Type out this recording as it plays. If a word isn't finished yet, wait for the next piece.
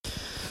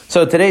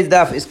So today's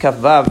daf is Kaf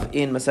Vav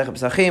in Masechet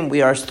Pesachim.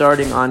 We are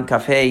starting on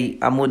Kaf Hey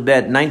Amud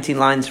Bet, 19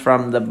 lines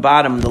from the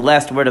bottom, the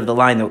last word of the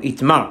line, though,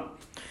 Itmar,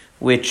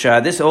 which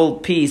this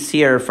old piece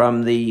here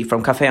from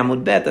Kaf Hey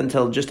Amud Bet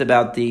until just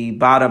about the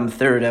bottom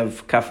third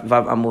of Kaf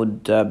Vav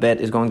Amud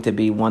Bet is going to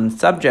be one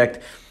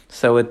subject.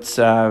 So it's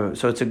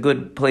a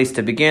good place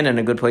to begin and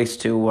a good place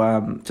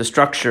to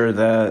structure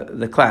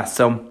the class.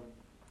 So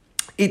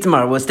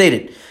Itmar was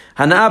stated.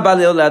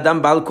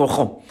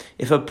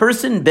 If a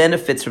person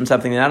benefits from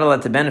something they're not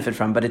allowed to benefit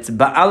from, but it's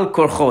ba'al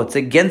korcho, it's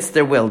against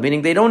their will,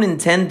 meaning they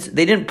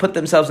didn't put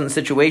themselves in the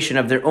situation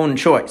of their own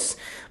choice,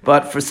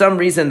 but for some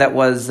reason that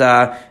was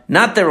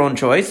not their own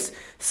choice,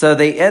 so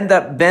they end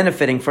up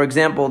benefiting. For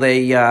example,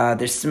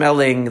 they're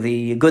smelling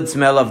the good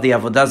smell of the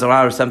avodah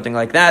zarah or something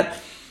like that.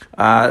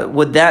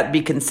 Would that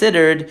be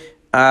considered?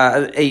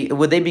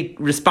 Would they be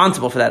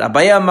responsible for that?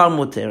 Abaye Amar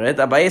Muteret.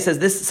 Abaye says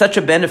this such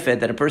a benefit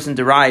that a person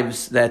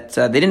derives that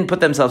they didn't put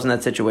themselves in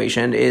that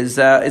situation is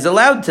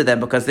allowed to them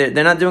because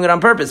they're not doing it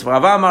on purpose.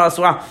 Rava Amar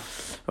Asra.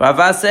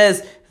 Rava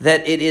says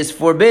that it is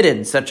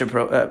forbidden.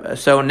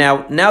 So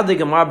now the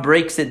Gemara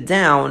breaks it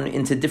down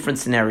into different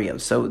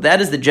scenarios. So that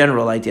is the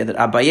general idea that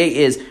Abaye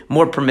is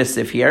more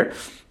permissive here,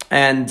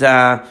 and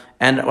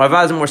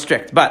Rava is more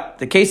strict. But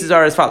the cases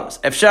are as follows.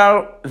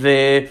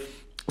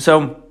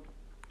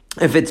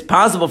 If it's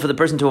possible for the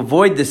person to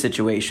avoid this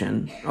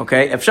situation,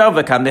 okay, efshar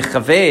v'ka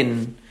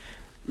mechaven,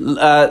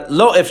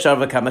 lo efshar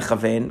v'ka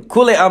mechaven,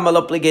 kule alma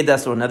lo pligei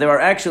dasur. Now there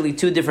are actually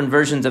two different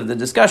versions of the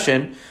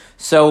discussion.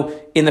 So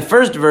in the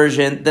first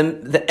version,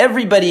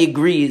 everybody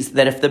agrees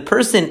that if the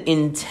person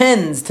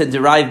intends to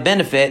derive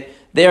benefit,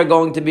 they are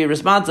going to be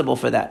responsible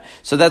for that.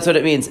 So that's what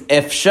it means.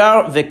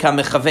 Efshar v'ka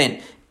mechaven.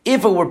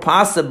 If it were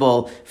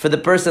possible for the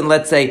person,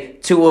 let's say,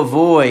 to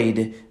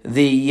avoid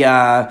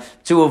the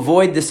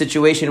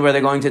situation where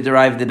they're going to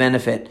derive the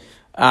benefit,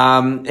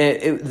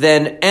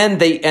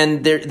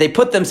 they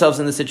put themselves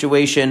in the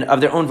situation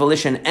of their own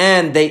volition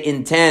and they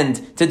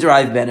intend to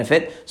derive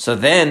benefit, so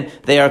then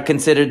they're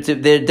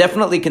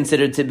definitely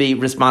considered to be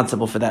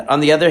responsible for that. On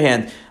the other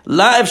hand,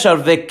 la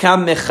efshar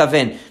v'kam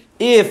mechaven.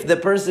 If the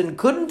person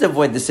couldn't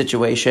avoid the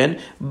situation,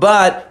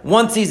 but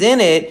once he's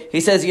in it, he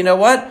says, you know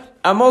what?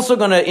 I'm also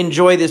going to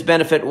enjoy this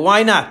benefit.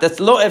 Why not? That's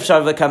lo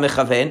efshar v'ka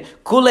mechaven.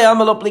 Kule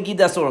alma lo pligi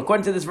dasur.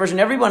 According to this version,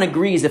 everyone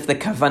agrees if the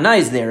kavanah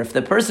is there, if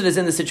the person is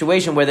in the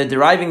situation where they're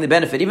deriving the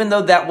benefit, even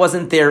though that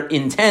wasn't their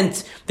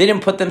intent, they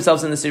didn't put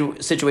themselves in the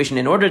situation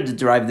in order to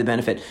derive the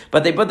benefit,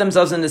 but they put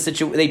themselves in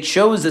they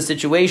chose a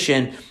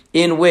situation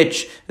in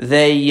which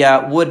they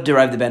would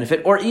derive the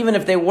benefit, or even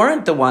if they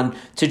weren't the one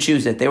to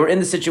choose it, they were in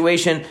the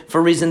situation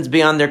for reasons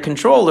beyond their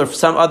control or for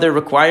some other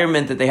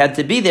requirement that they had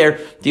to be there.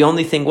 The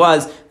only thing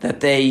was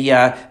that they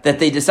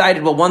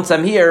decided, well, once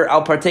I'm here,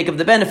 I'll partake of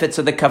the benefit.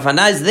 So the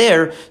kavanah is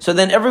there. So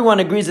then everyone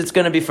agrees it's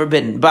going to be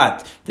forbidden.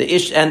 But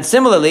and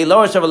similarly,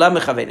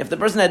 if the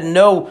person had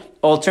no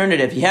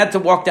alternative, he had to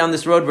walk down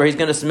this road where he's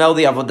going to smell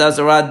the avodah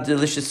zarah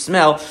delicious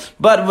smell,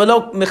 but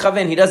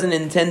he doesn't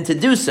intend to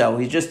do so.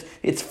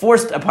 It's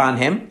forced upon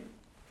him.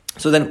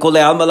 So then,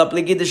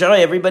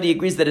 everybody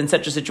agrees that in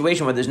such a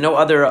situation where there's no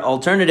other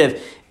alternative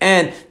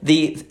and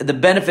the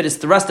benefit is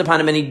thrust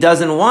upon him and he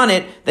doesn't want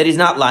it, that he's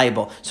not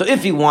liable. So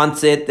if he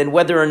wants it, then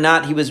whether or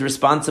not he was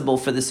responsible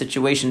for the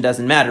situation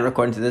doesn't matter,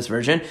 according to this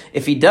version.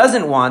 If he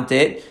doesn't want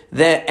it,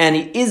 and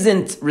he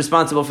isn't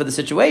responsible for the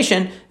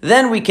situation,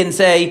 then we can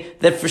say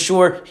that for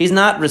sure he's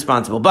not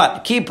responsible.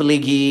 But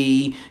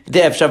the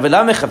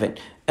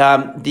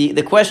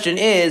question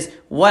is,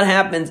 what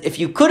happens if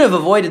you could have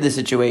avoided the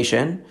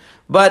situation,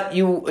 but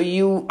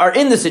you are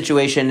in the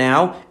situation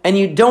now, and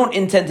you don't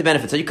intend to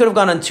benefit. So you could have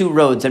gone on two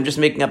roads. I'm just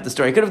making up the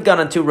story. You could have gone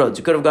on two roads.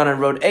 You could have gone on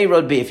road A,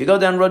 road B. If you go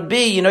down road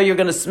B, you know you're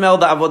going to smell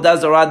the avodah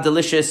zarah,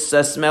 delicious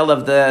smell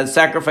of the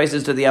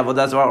sacrifices to the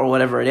avodah zarah or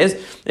whatever it is.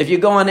 If you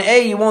go on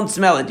A, you won't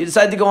smell it. You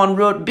decide to go on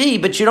road B,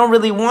 but you don't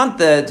really want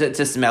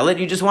to smell it.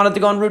 You just wanted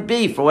to go on route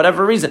B for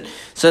whatever reason.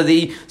 So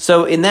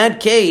in that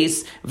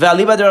case, now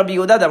according to Rabbi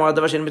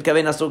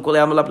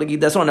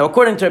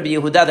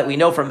Yehuda that we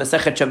know from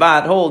Masechet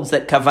Shabbat holds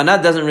that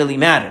kavanah doesn't really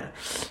matter.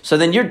 So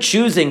then you're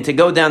choosing to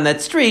go down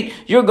that street,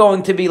 you're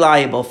going to be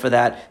liable for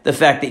that, the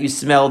fact that you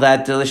smell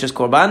that delicious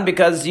korban,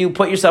 because you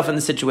put yourself in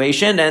the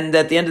situation, and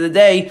at the end of the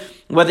day,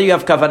 whether you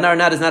have kavanah or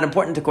not is not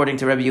important according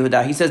to Rabbi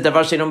Yehuda. He says,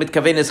 davar she'eino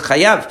mitkaven is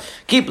chayav.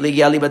 Keep ligi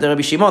aliba de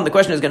Rabbi Shimon. The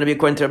question is going to be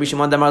according to Rabbi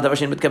Shimon, davar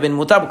she'eino mitkaven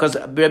mutar, because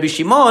Rabbi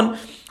Shimon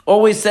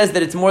always says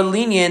that it's more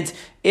lenient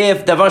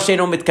if davar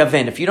she'eino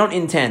mitkaven, if you don't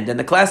intend. And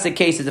the classic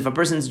case is if a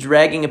person's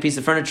dragging a piece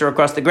of furniture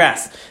across the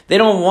grass. They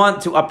don't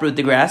want to uproot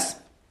the grass.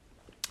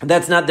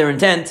 That's not their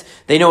intent.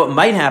 They know it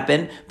might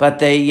happen, but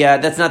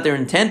that's not their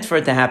intent for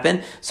it to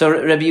happen. So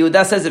Rabbi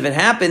Yehuda says if it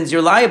happens,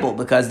 you're liable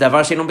because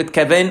davar she'eino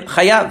mitkaven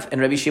chayav.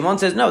 And Rabbi Shimon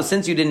says no,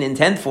 since you didn't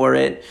intend for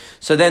it,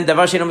 so then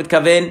davar she'eino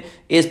mitkaven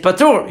is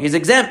patur, he's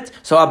exempt.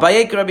 So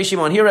Abaye Rabbi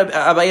Shimon. Here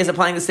Abaye is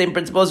applying the same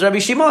principle as Rabbi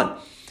Shimon.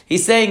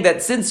 He's saying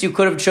that since you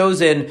could have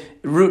chosen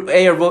route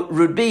A or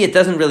route B, it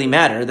doesn't really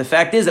matter. The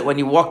fact is that when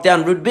you walk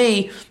down route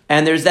B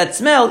and there's that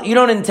smell, you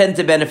don't intend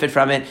to benefit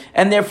from it,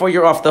 and therefore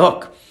you're off the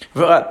hook.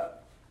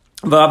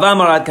 But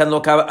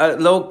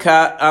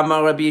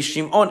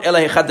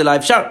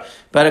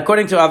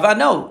according to Ava,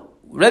 no.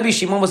 Rabbi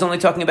Shimon was only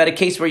talking about a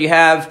case where you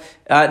have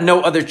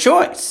no other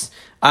choice.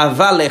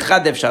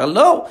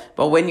 No,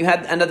 but when you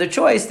had another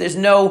choice, there's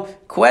no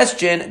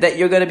question that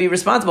you're going to be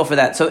responsible for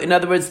that. So, in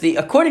other words,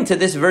 according to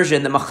this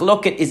version, the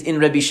machloket is in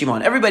Rabbi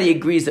Shimon. Everybody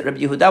agrees that Rabbi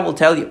Yehuda will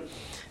tell you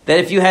that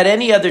if you had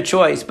any other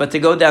choice but to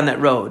go down that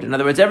road, in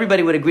other words,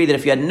 everybody would agree that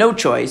if you had no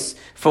choice,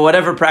 for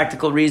whatever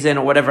practical reason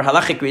or whatever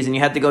halachic reason, you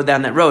had to go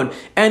down that road,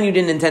 and you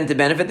didn't intend to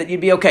benefit, that you'd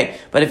be okay.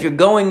 But if you're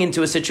going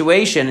into a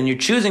situation, and you're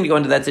choosing to go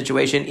into that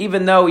situation,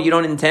 even though you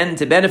don't intend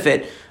to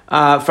benefit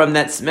from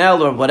that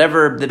smell or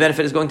whatever the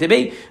benefit is going to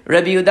be,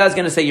 Rabbi Yehuda is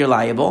going to say you're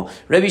liable.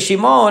 Rabbi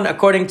Shimon,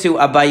 according to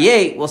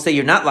Abaye, will say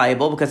you're not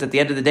liable because at the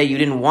end of the day you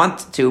didn't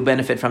want to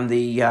benefit from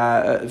the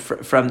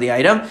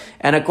item.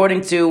 And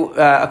according to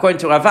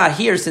Rava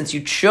here, since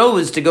you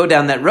chose to go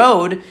down that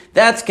road,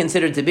 that's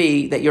considered to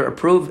be that you're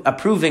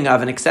approving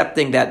of and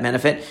accepting that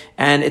benefit,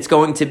 and it's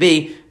going to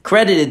be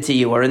credited to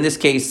you, or in this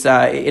case,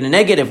 in a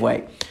negative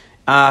way.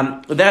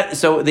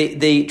 So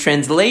the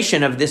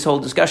translation of this whole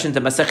discussion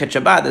to Masechet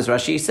Shabbat, as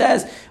Rashi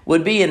says,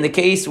 would be in the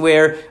case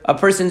where a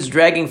person's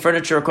dragging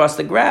furniture across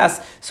the grass.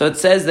 So it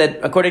says that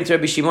according to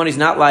Rabbi Shimon, he's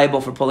not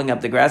liable for pulling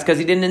up the grass because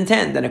he didn't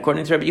intend. And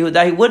according to Rabbi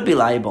Yehuda, he would be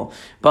liable.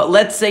 But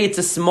let's say it's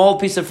a small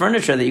piece of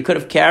furniture that you could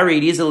have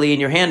carried easily in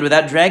your hand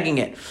without dragging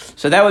it.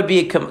 So that would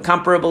be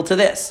comparable to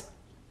this.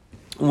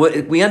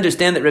 We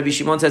understand that Rabbi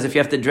Shimon says if you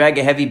have to drag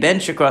a heavy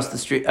bench across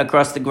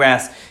the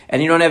grass,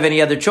 and you don't have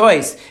any other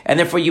choice, and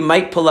therefore you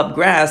might pull up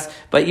grass,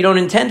 but you don't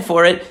intend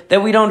for it,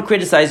 then we don't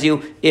criticize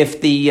you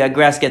if the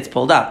grass gets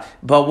pulled up.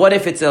 But what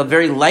if it's a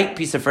very light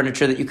piece of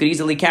furniture that you could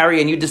easily carry,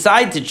 and you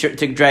decide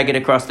to drag it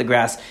across the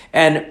grass,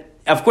 and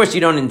of course,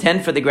 you don't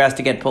intend for the grass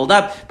to get pulled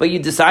up, but you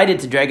decided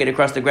to drag it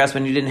across the grass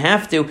when you didn't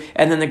have to,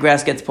 and then the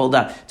grass gets pulled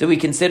up. Do we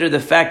consider the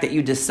fact that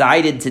you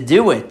decided to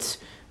do it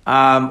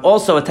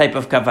also a type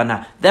of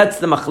kavanah? That's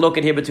the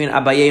machloket here between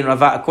Abaye and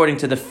Rava according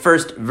to the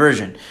first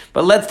version.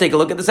 But let's take a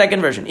look at the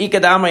second version.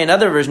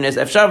 Another version is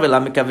Efshar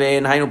v'la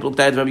mikaven haynu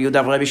plukta Rabbi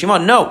Yehuda v'Rabbi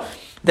Shimon. No,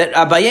 that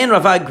Abaye and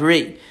Rava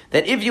agree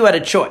that if you had a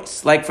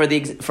choice, like for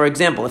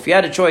example, if you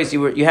had a choice,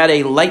 you had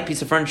a light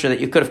piece of furniture that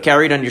you could have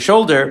carried on your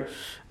shoulder,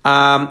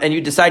 and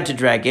you decide to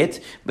drag it,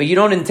 but you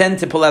don't intend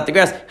to pull out the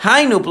grass.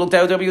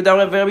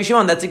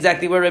 That's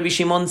exactly where Rabbi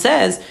Shimon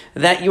says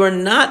that you are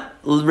not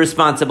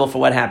responsible for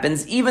what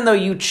happens, even though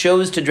you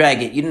chose to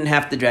drag it. You didn't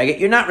have to drag it.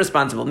 You're not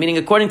responsible. Meaning,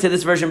 according to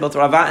this version, both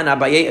Rava and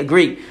Abaye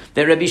agree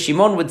that Rabbi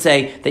Shimon would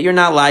say that you're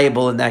not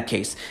liable in that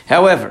case.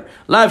 However,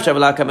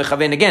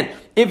 again,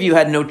 if you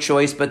had no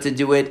choice but to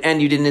do it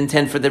and you didn't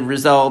intend for the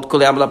result,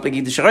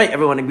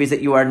 everyone agrees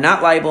that you are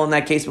not liable in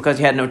that case because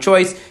you had no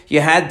choice. You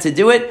had to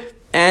do it,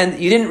 and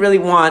you didn't really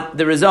want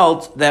the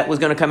result that was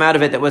going to come out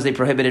of it that was a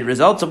prohibited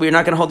result, so we're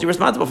not going to hold you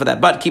responsible for that.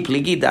 But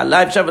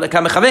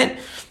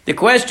the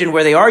question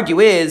where they argue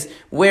is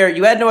where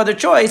you had no other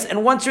choice,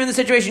 and once you're in the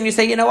situation, you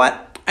say, you know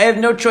what? I have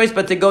no choice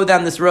but to go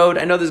down this road.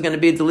 I know there's going to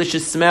be a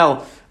delicious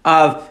smell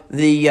of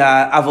the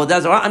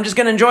avodah zarah. I'm just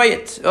going to enjoy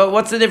it.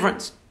 What's the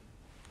difference?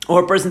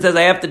 Or a person says,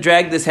 I have to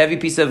drag this heavy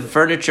piece of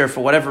furniture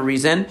for whatever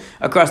reason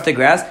across the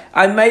grass.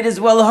 I might as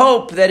well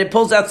hope that it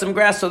pulls out some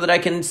grass so that I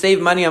can save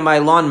money on my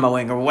lawn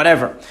mowing or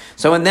whatever.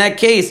 So in that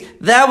case,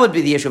 that would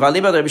be the issue. Now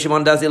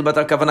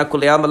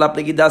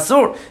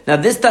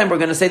this time we're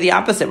going to say the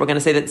opposite. We're going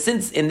to say that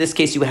since in this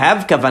case you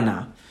have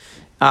kavanah,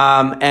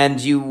 and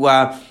you...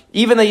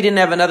 even though you didn't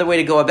have another way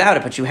to go about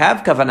it, but you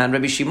have kavanah, and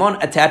Rabbi Shimon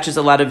attaches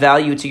a lot of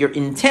value to your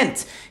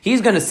intent.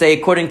 He's going to say,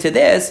 according to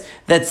this,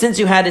 that since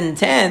you had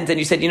intent, and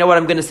you said, you know what,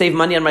 I'm going to save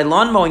money on my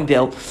lawn mowing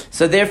bill,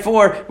 so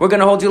therefore, we're going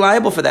to hold you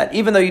liable for that,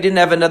 even though you didn't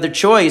have another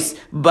choice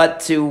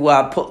but to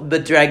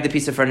drag the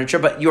piece of furniture,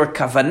 but your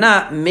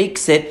kavanah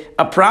makes it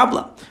a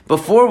problem.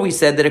 Before we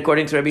said that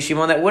according to Rabbi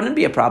Shimon, that wouldn't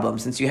be a problem,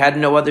 since you had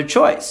no other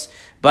choice.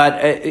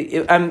 But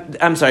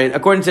I'm sorry.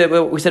 According to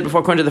what we said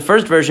before, according to the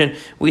first version,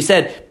 we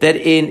said that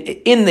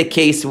in the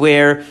case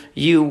where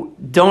you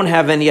don't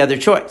have any other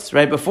choice,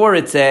 right? Before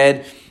it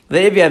said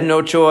that if you have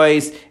no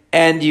choice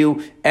and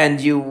you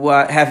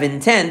have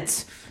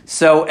intent,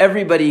 so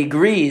everybody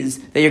agrees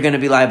that you're going to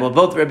be liable.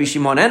 Both Rabbi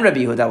Shimon and Rabbi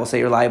Yehuda will say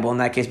you're liable in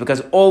that case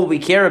because all we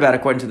care about,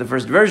 according to the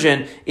first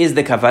version, is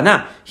the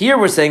kavanah. Here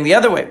we're saying the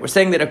other way. We're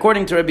saying that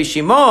according to Rabbi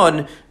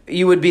Shimon,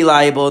 you would be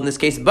liable in this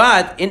case.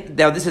 But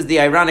now this is the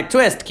ironic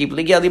twist. Keep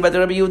ligia libat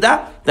Rabbi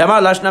Yehuda.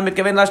 Damar lashna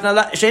mitkaven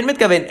lashna shein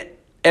mitkaven.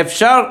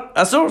 Efshar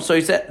asur. So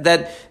he said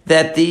that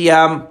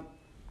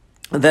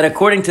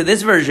according to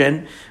this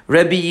version,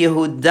 Rabbi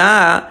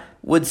Yehuda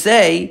would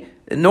say.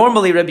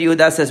 Normally, Rabbi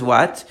Yehuda says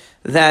what?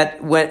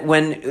 That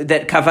when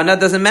that kavanah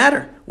doesn't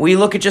matter. We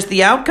look at just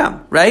the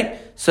outcome, right?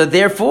 So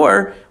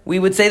therefore, we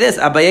would say this: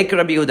 Abaye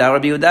Rabbi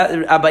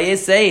Yehuda. Abaye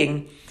is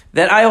saying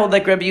that I hold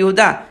like Rabbi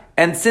Yehuda.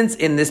 And since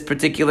in this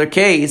particular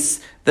case,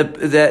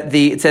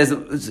 it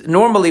says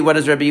normally, what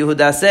does Rabbi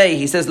Yehuda say?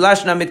 He says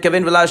lashna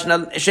mitkaven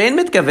v'lashna shein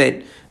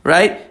mitkaven,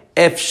 right?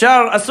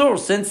 Efshar asur.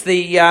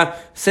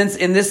 Since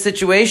in this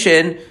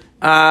situation.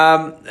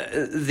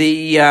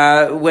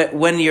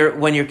 when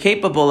you're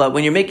capable of,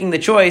 when you're making the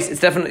choice,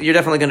 you're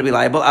definitely going to be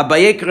liable.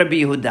 Abayek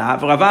Rabbi Yehuda,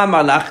 v'Rava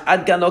amar lach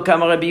ad kan lo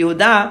kama Rabbi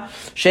Yehuda,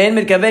 she'en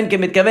mitkaven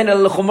kemitkaven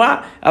el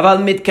l'chumra,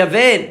 aval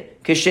mitkaven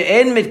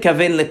כשאין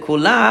מתכוון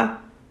לכולה,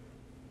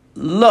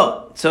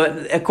 lo. So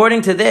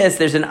according to this,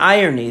 there's an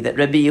irony that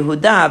Rabbi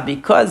Yehuda,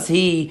 because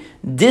he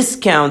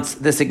discounts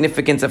the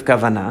significance of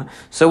kavanah,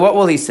 so what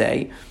will he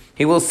say?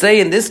 He will say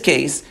in this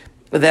case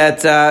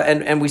that,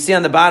 and we see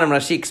on the bottom,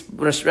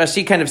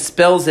 Rashi kind of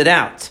spells it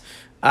out,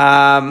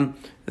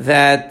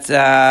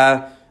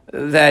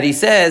 that he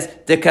says,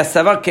 since Rabbi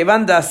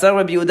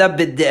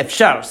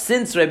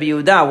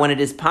Yehuda, when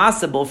it is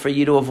possible for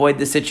you to avoid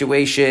the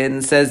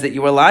situation, says that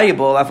you are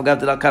liable,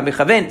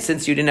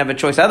 since you didn't have a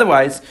choice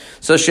otherwise,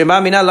 so that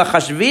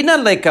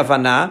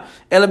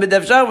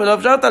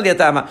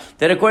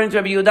according to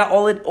Rabbi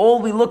Yehuda,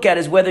 all we look at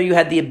is whether you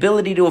had the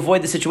ability to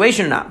avoid the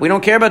situation or not. We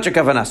don't care about your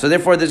kavanah. So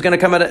therefore, there's going to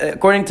come out,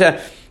 according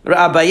to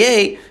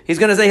Abaye, he's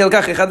going to say, so we're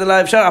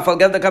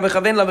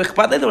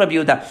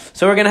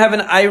going to have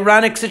an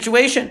ironic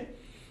situation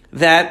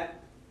that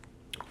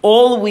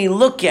all we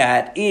look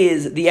at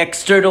is the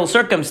external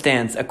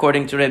circumstance,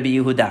 according to Rabbi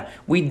Yehuda.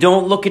 We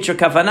don't look at your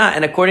kavanah,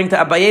 and according to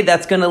Abaye,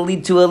 that's going to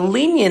lead to a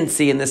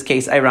leniency in this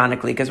case,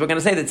 ironically, because we're going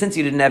to say that since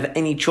you didn't have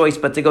any choice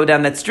but to go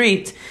down that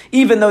street,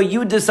 even though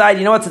you decide,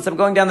 you know what, since I'm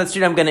going down that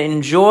street, I'm going to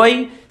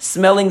enjoy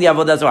smelling the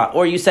avodah zarah.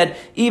 Or you said,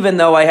 even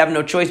though I have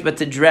no choice but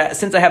to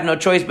since I have no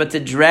choice but to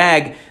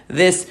drag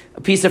this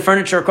piece of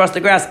furniture across the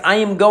grass, I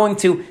am going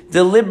to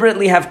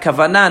deliberately have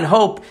kavanah and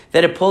hope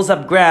that it pulls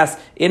up grass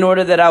in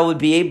order that I would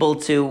be able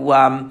to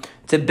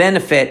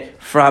benefit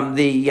from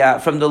the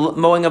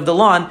mowing of the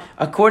lawn.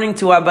 According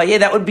to Abaye,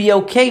 that would be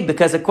okay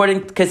because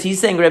he's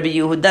saying Rabbi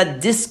Yehuda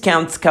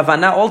discounts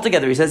kavanah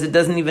altogether. He says it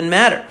doesn't even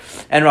matter.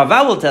 And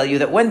Rava will tell you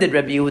that when did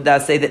Rabbi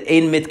Yehuda say that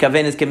ein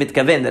mitkaven is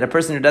kemitkaven, that a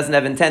person who doesn't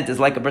have intent is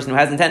like a person who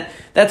has intent?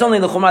 That's only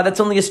l'chumah, that's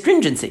only a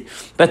stringency.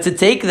 But to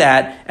take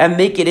that and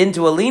make it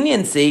into a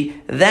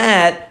leniency,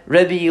 that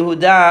Rabbi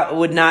Yehuda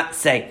would not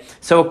say.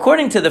 So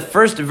according to the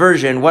first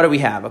version, what do we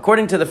have?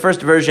 According to the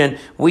first version,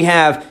 we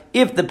have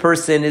if the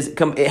person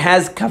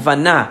has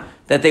kavanah,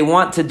 that they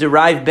want to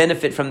derive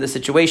benefit from the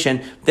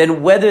situation,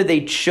 then whether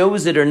they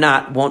chose it or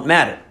not won't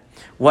matter.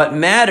 What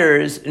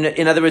matters,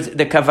 in other words,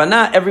 the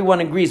kavanah,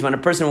 everyone agrees when a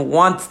person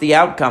wants the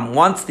outcome,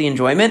 wants the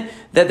enjoyment,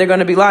 that they're going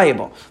to be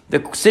liable.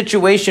 The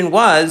situation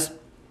was,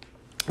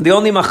 the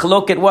only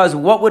machloket was,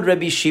 what would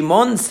Rabbi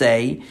Shimon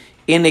say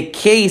in a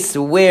case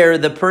where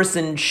the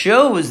person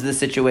chose the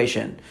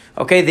situation?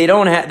 Okay,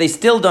 they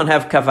still don't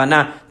have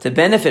kavanah to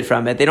benefit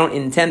from it. They don't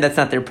intend, that's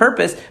not their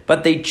purpose,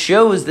 but they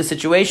chose the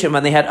situation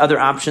when they had other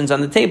options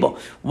on the table.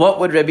 What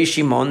would Rabbi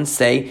Shimon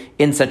say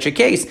in such a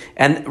case?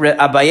 And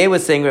Abaye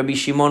was saying Rabbi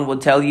Shimon will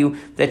tell you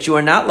that you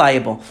are not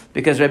liable,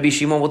 because Rabbi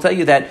Shimon will tell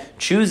you that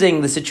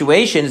choosing the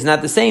situation is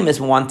not the same as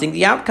wanting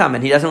the outcome,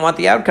 and he doesn't want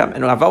the outcome.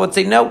 And Rava would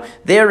say no,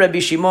 there Rabbi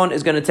Shimon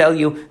is going to tell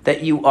you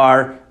that you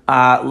are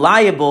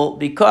liable,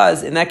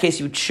 because in that case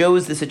you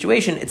chose the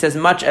situation. It's as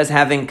much as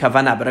having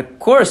kavanah. But of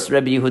course,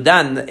 Rabbi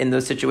Yehuda in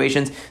those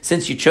situations,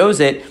 since you chose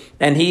it,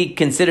 and he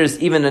considers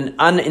even an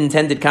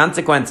unintended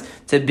consequence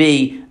to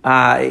be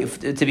a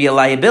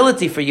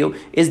liability for you,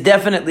 is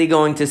definitely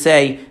going to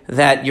say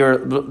that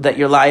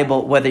you're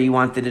liable whether you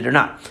wanted it or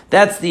not.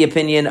 That's the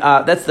opinion.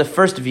 That's the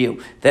first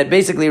view, that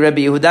basically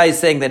Rabbi Yehuda is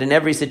saying that in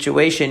every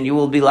situation you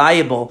will be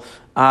liable,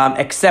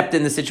 except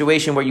in the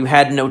situation where you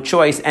had no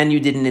choice and you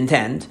didn't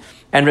intend.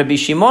 And Rabbi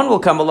Shimon will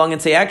come along and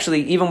say,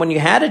 actually, even when you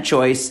had a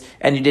choice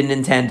and you didn't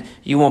intend,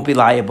 you won't be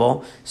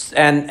liable.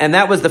 And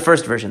that was the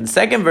first version. The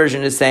second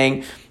version is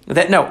saying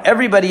that no,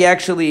 everybody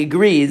actually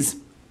agrees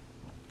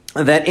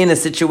that in a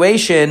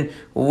situation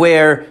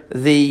where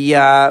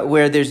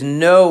there's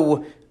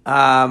no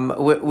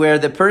where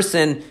the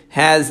person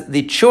has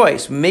the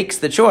choice, makes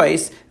the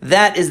choice,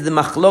 that is the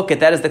machloket,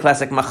 that is the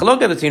classic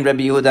machloket between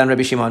Rabbi Yehuda and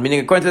Rabbi Shimon. Meaning,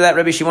 according to that,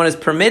 Rabbi Shimon is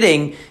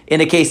permitting, in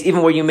a case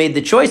even where you made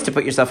the choice to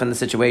put yourself in the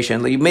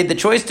situation, you made the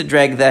choice to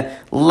drag the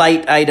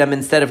light item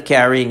instead of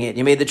carrying it,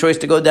 you made the choice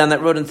to go down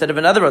that road instead of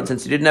another road,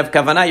 since you didn't have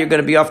kavanah, you're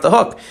going to be off the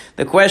hook.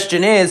 The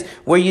question is,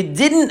 where you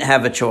didn't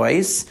have a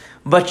choice,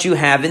 but you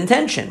have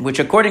intention, which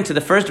according to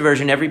the first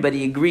version,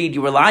 everybody agreed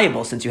you were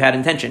liable since you had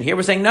intention. Here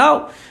we're saying,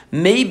 no,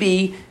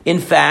 maybe, in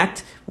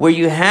fact, where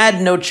you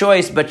had no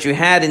choice, but you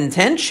had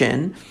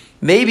intention,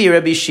 maybe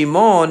Rabbi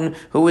Shimon,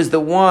 who is the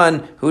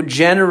one who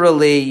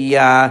generally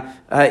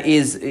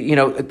attaches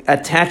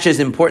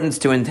importance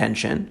to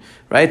intention,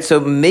 right? So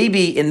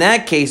maybe in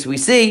that case, we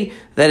see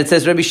that it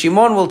says Rabbi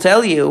Shimon will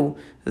tell you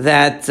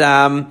that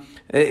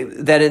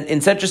that in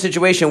such a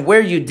situation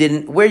where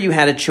you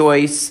had a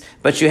choice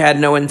but you had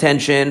no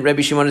intention,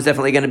 Rabbi Shimon is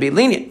definitely going to be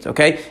lenient.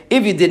 Okay,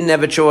 if you didn't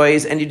have a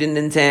choice and you didn't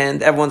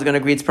intend, everyone's going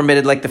to agree it's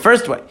permitted like the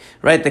first way,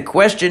 right? The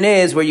question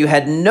is where you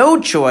had no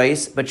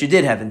choice but you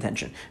did have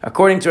intention.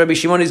 According to Rabbi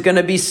Shimon, he's going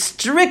to be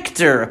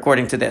stricter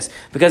according to this,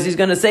 because he's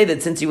going to say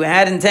that since you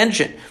had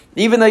intention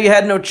Even though you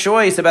had no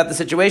choice about the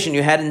situation,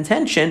 you had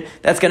intention,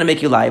 that's going to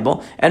make you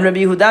liable. And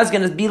Rabbi Yehuda is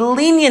going to be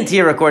lenient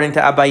here according to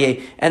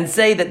Abaye and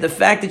say that the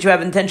fact that you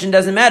have intention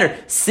doesn't matter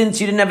since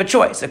you didn't have a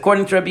choice.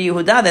 According to Rabbi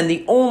Yehuda, then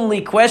the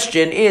only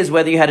question is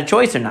whether you had a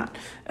choice or not.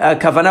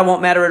 Kavanah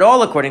won't matter at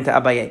all according to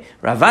Abaye.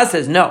 Rava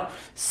says no.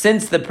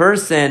 Since the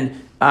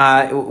person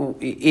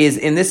is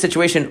in this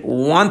situation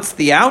wants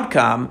the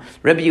outcome,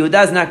 Rabbi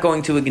Yehuda is not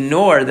going to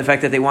ignore the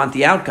fact that they want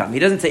the outcome. He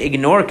doesn't say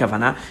ignore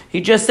kavanah. He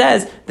just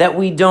says that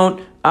we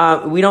don't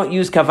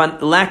use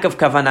lack of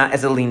kavanah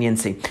as a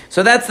leniency.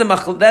 So that's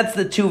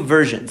the two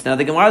versions. Now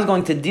the Gemara is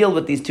going to deal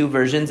with these two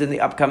versions in the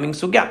upcoming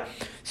sugya.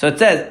 So it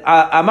says,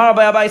 Amar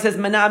Abaye says,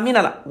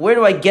 where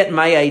do I get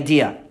my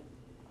idea?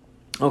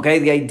 Okay,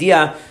 the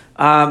idea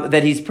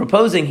that he's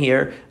proposing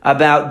here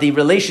about the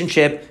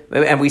relationship,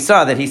 and we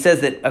saw that he says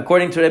that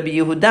according to Rabbi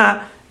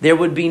Yehuda, there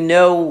would be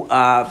no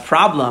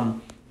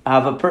problem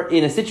of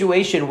in a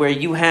situation where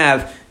you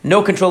have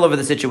no control over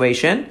the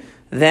situation.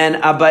 Then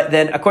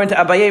according to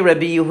Abaye,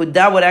 Rabbi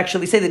Yehuda would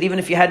actually say that even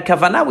if you had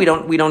kavanah, we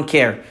don't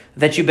care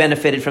that you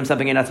benefited from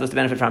something you're not supposed to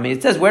benefit from.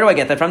 It says, where do I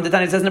get that from? The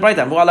Tanya says in the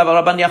Braita,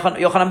 Rabban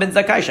Yochanan ben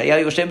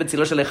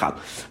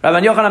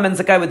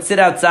Zakkai would sit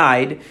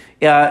outside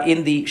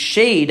in the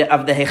shade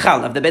of the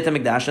Hechal, of the Beit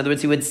HaMikdash. In other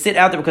words, he would sit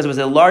out there because it was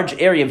a large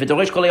area, because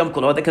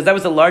that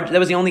was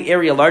the only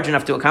area large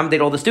enough to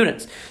accommodate all the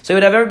students. So he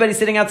would have everybody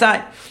sitting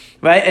outside.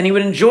 Right? And he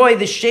would enjoy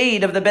the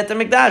shade of the Beit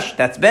HaMikdash.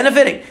 That's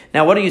benefiting.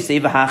 Now, what do you see?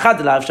 So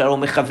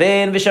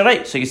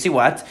you see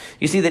what?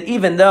 You see that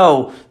even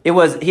though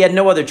he had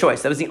no other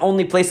choice, that was the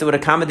only place that would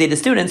accommodate the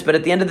students, but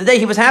at the end of the day,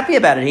 he was happy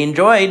about it. He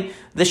enjoyed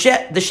the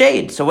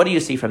shade. So what do you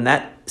see from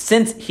that?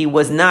 Since he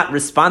was not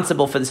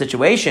responsible for the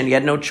situation, he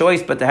had no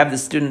choice but to have the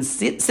students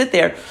sit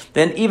there,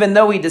 then even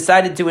though he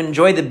decided to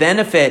enjoy the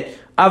benefit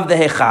of the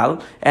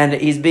Hechal, and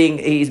he's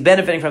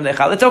benefiting from the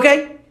Hechal, it's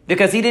okay.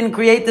 Because he didn't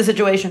create the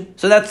situation.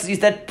 So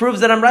that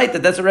proves that I'm right,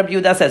 that's what Rabbi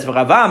Yehuda says.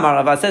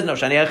 Rava says, no,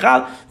 Shani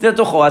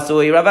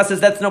Echal, Rava says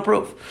that's no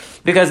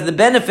proof. Because the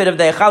benefit of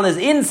the Echal is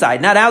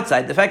inside, not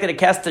outside. The fact that it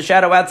casts a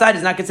shadow outside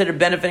is not considered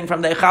benefiting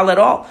from the Echal at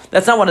all.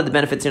 That's not one of the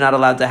benefits you're not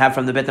allowed to have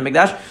from the Beit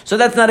HaMikdash. So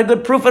that's not a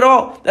good proof at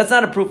all. That's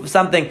not a proof of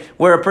something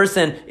where a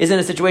person is in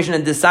a situation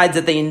and decides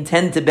that they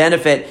intend to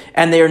benefit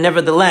and they are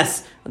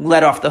nevertheless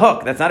let off the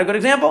hook. That's not a good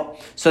example.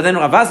 So then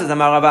Rava says,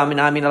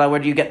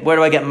 where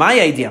do I get my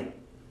idea?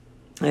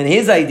 And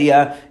his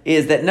idea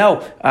is that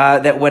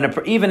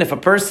that even if a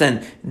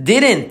person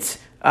didn't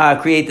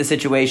create the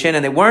situation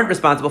and they weren't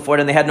responsible for it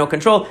and they had no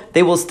control,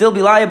 they will still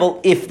be liable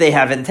if they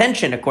have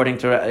intention, according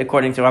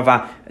to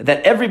Rava,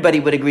 that everybody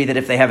would agree that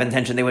if they have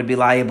intention they would be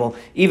liable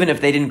even if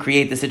they didn't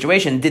create the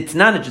situation.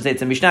 Ditnan, it should say,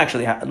 it's a Mishnah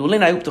actually,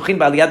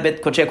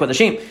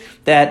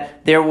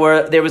 that there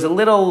was a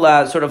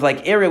little sort of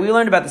like area, we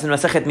learned about this in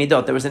Masechet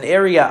Midot, there was an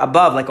area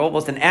above, like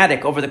almost an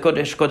attic over the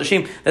Kodesh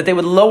Kodashim, that they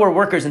would lower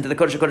workers into the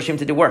Kodesh Kodashim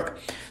to do work.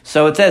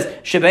 So it says,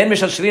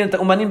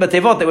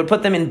 they would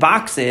put them in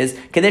boxes, so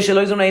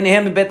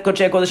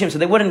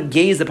they wouldn't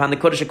gaze upon the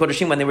Kodesh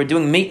HaKodeshim when they were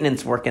doing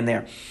maintenance work in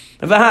there.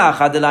 So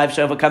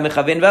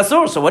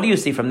what do you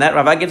see from that?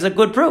 Rava gives a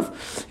good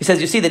proof. He says,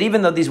 you see that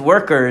even though these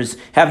workers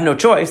have no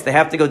choice, they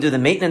have to go do the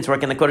maintenance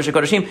work in the Kodesh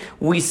HaKodeshim,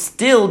 we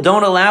still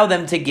don't allow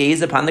them to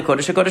gaze upon the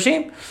Kodesh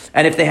HaKodeshim.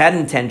 And if they had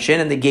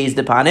intention and they gazed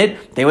upon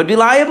it, they would be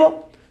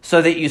liable.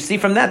 So that you see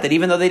from that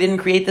even though they didn't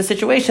create the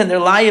situation, they're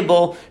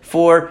liable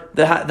for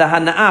the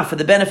hana'ah, for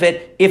the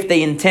benefit, if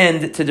they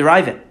intend to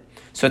derive it.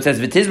 So it says,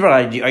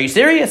 are you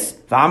serious?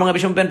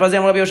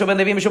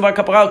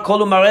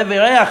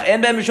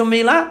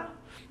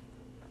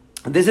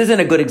 This isn't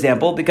a good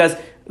example because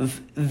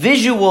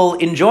visual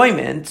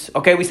enjoyment,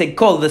 okay, we say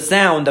kol, the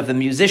sound of the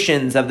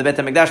musicians of the Beit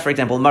HaMikdash, for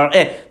example,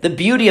 mar'eh, the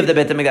beauty of the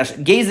Beit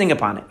HaMikdash, gazing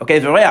upon it, okay,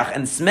 v'reach,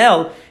 and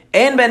smell,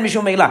 and ben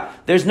mishum me'ilah.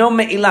 There's no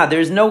me'ilah,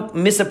 there's no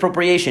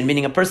misappropriation,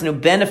 meaning a person who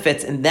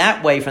benefits in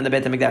that way from the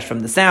Beit HaMikdash, from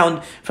the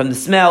sound, from the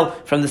smell,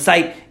 from the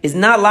sight, is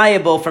not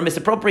liable for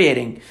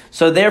misappropriating.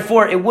 So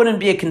therefore, it wouldn't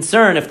be a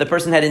concern if the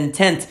person had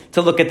intent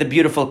to look at the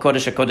beautiful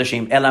Kodesh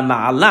HaKodeshim. Ela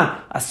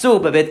ma'ala, asu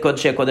bebet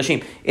Kodesh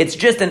HaKodeshim. It's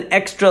just an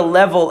extra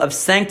level of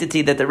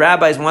sanctity that the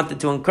rabbis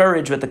wanted to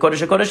encourage with the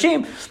Kodesh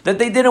HaKodeshim, that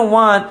they didn't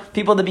want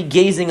people to be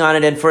gazing on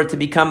it and for it to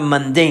become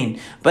mundane.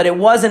 But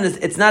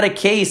it's not a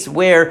case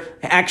where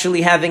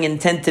actually having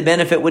intent to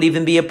benefit would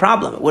even be a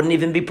problem. It wouldn't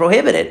even be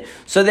prohibited.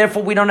 So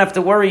therefore, we don't have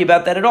to worry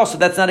about that at all. So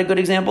that's not a good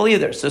example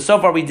either. So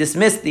far we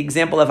dismissed the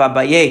example of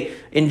Abaye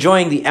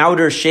enjoying the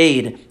outer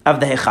shade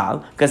of the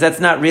Hechal, because that's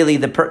not really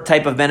the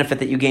type of benefit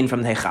that you gain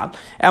from the Hechal.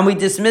 And we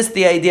dismissed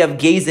the idea of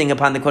gazing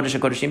upon the Kodesh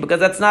HaKodeshim, because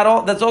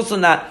that's also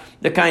not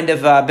the kind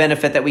of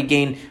benefit that we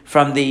gain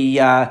from the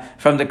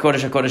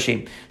Kodesh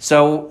HaKodeshim.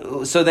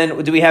 So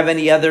then, do we have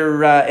any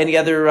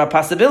other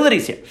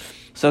possibilities here?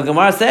 So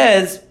Gemara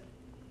says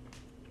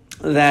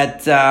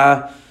that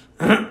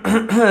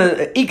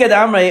Ikad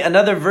Amrei,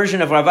 another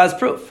version of Rava's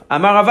proof.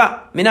 Amar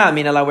Rava, Mina,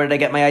 where did I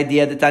get my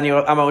idea?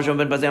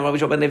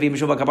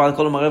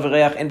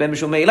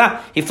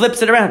 He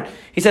flips it around.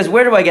 He says,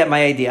 where do I get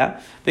my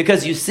idea?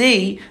 Because you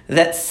see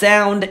that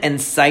sound and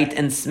sight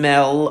and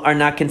smell are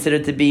not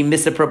considered to be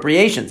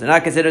misappropriations. They're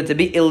not considered to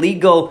be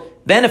illegal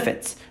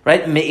benefits,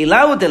 right?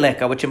 Me'ilah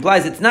udeleka, which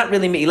implies it's not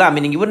really me'ilah,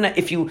 meaning you wouldn't,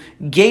 if you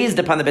gazed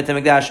upon the Beit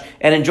HaMikdash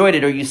and enjoyed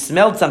it, or you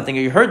smelled something,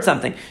 or you heard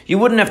something, you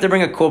wouldn't have to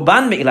bring a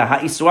korban me'ilah,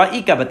 ha'isura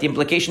ika, but the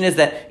implication is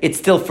that it's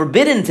still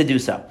forbidden to do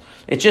so.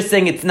 It's just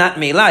saying it's not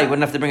me'ilah. You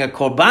wouldn't have to bring a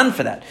korban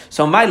for that.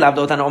 So my lav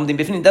dotan omdim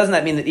bifnim, doesn't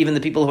that mean that even the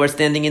people who are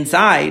standing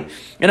inside,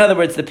 in other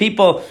words, the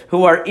people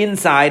who are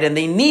inside and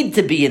they need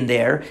to be in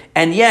there,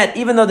 and yet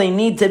even though they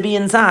need to be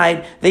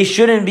inside, they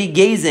shouldn't be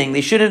gazing,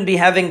 they shouldn't be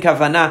having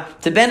kavanah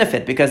to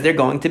benefit because they're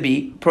going to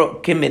be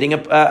committing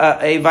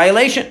a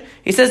violation.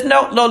 He says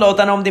no, lo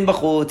tan omdim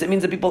b'chutz. It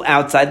means the people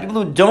outside,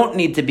 people who don't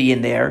need to be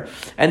in there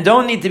and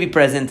don't need to be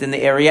present in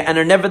the area and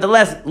are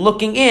nevertheless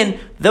looking in.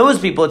 Those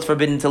people, it's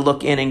forbidden to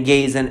look in and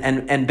gaze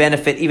and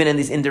benefit even in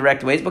these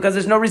indirect ways because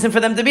there's no reason for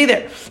them to be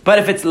there. But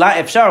if it's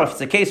if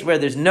it's a case where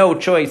there's no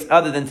choice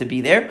other than to be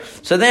there,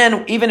 so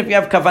then even if you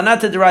have kavanah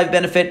to derive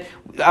benefit,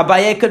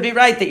 Abaye could be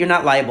right that you're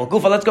not liable.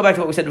 Gufa, let's go back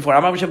to what we said before.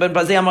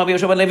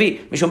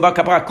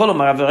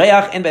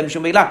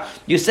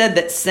 You said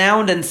that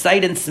sound and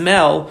sight and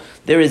smell,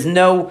 there is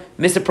no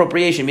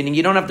misappropriation, meaning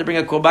you don't have to bring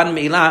a korban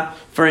me'ilah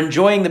for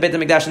enjoying the Beit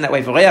HaMikdash in that way.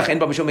 Is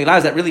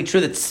that really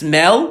true that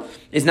smell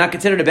is not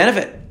considered a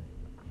benefit?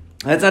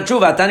 That's not true.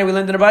 Vatani, we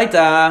learned in the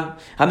Baita.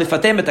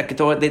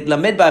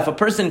 If a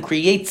person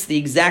creates the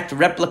exact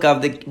replica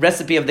of the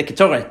recipe of the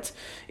ketoret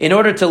in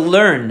order to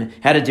learn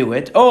how to do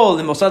it, or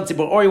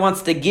he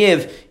wants to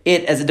give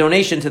it as a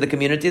donation to the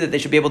community that they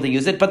should be able to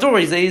use it, patur,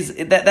 he says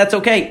that's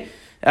okay.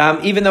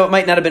 Even though it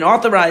might not have been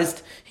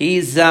authorized,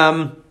 it's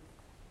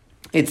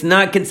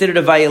not considered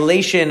a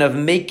violation of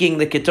making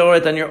the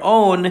ketoret on your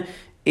own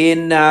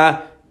in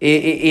the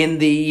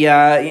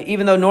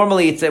even though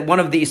normally it's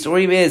one of the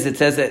isurim is it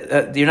says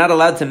that you're not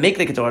allowed to make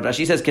the ketoret.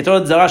 Rashi says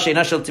ketoret zara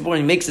she'ena shel tzibur,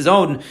 he makes his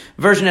own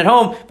version at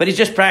home, but he's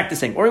just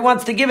practicing, or he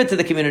wants to give it to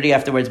the community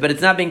afterwards, but it's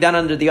not being done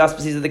under the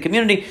auspices of the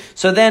community.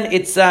 So then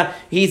it's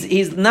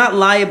he's not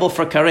liable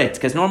for karet,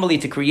 because normally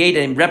to create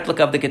a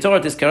replica of the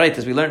ketoret is karet,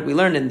 as we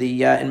learned in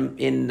the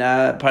in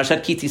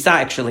Parashat Ki Tisa.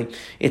 Actually,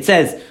 it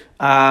says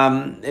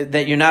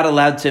that you're not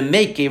allowed to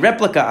make a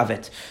replica of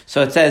it.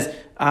 So it says.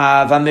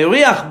 But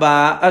lehariach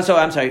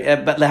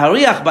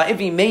ba, if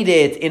he made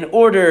it in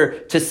order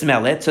to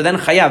smell it, so then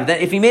chayav.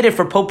 Then if he made it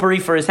for potpourri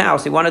for his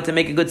house, he wanted to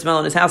make a good smell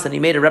in his house, and he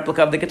made a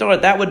replica of the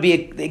ketoret, that would be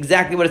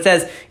exactly what it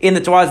says in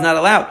the Torah is not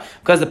allowed,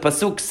 because the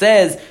pasuk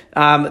says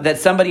that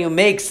somebody who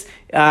makes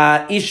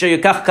isha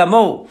yukach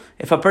kamo,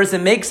 if a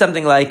person makes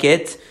something like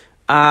it.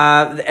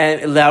 But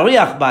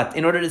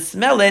in order to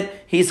smell it,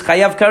 he's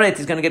chayav karet.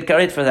 He's going to get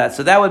karet for that.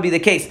 So that would be the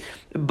case.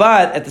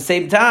 But at the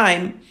same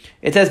time,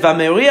 it says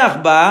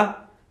v'meriach ba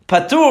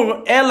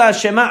patur ela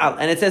shema'al,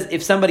 and it says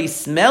if somebody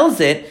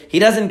smells it, he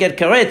doesn't get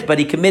karet, but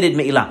he committed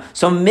me'ilah.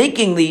 So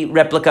making the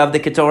replica of the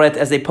ketoret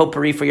as a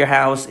potpourri for your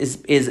house is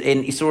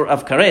an isur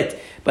of karet,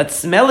 but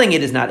smelling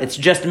it is not. It's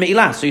just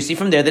me'ilah. So you see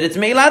from there that it's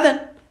me'ilah. Then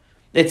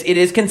it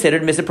is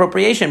considered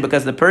misappropriation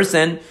because the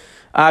person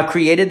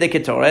created the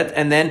ketoret,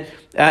 and then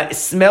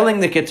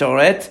smelling the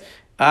ketoret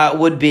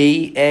would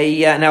be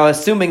now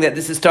assuming that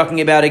this is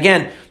talking about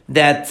again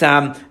that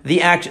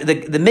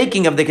the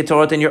making of the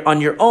ketoret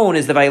on your own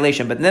is the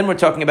violation. But then we're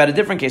talking about a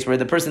different case where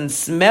the person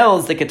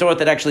smells the ketoret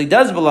that actually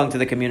does belong to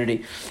the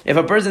community. If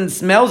a person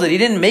smells it, he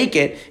didn't make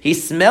it, he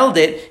smelled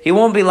it, he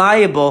won't be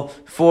liable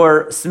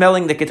for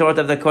smelling the ketoret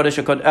of the Kodesh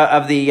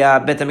of the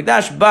Beit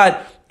HaMikdash,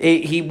 but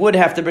he would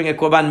have to bring a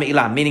korban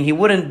me'ilah, meaning he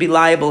wouldn't be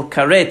liable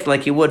karet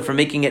like he would for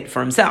making it for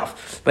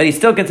himself. But he's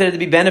still considered to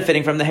be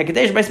benefiting from the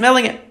hekadesh by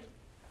smelling it.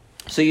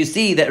 So you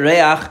see that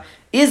reach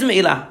is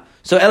me'ilah.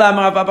 So Ela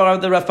Amar Rav Papa,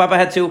 the Rav Papa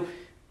had to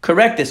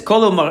correct this.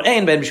 Kolu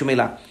mar'ein ben mishum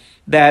me'ilah.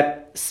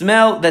 That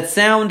smell, that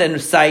sound and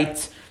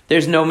sight,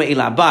 there's no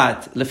me'ilah.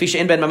 But lefisha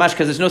in ben mamash,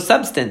 because there's no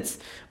substance.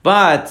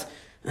 But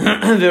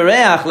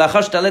v'reach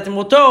lachash taletim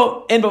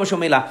muto in ben mishum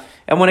me'ilah.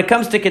 And when it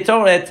comes to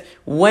ketoret,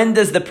 when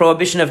does the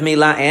prohibition of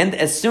me'ilah end?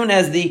 As soon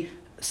as the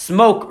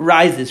smoke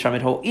rises from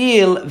it.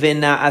 Ho'il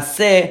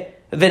v'na'aseh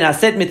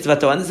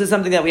mitzvato. And this is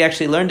something that we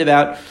actually learned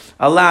about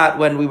a lot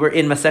when we were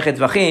in Masechet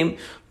Vachim,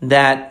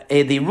 that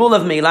the rule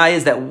of Me'ilah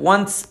is that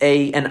once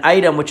an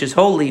item which is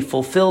holy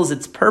fulfills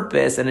its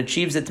purpose and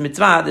achieves its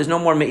mitzvah, there's no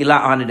more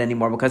Me'ilah on it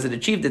anymore because it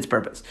achieved its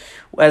purpose.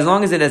 As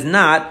long as it has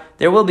not,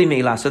 there will be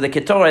Me'ilah. So the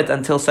ketoret,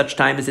 until such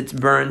time as it's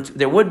burnt,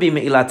 there would be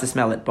Me'ilah to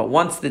smell it. But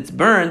once it's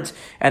burnt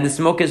and the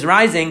smoke is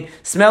rising,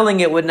 smelling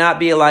it would not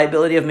be a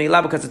liability of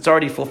Me'ilah because it's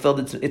already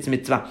fulfilled its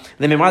mitzvah.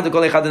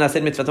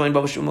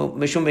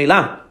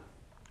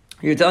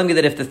 You're telling me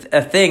that if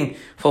a thing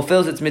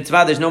fulfills its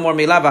mitzvah, there's no more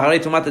milah.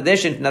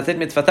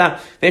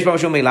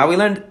 We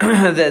learned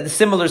the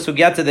similar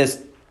sugya to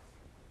this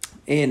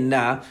in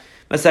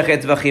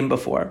Masechet Zvachim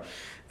before.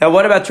 Now,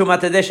 what about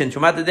Trumat Addition?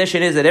 Trumat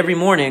Addition is that every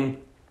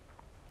morning,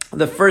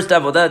 the first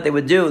avodah that they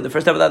would do, the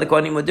first avodah the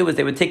Kohanim would do is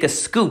they would take a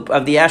scoop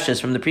of the ashes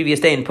from the previous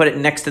day and put it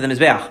next to the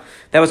Mizbeach.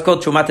 That was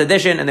called Trumat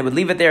Hadeshin, and they would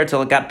leave it there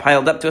until it got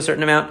piled up to a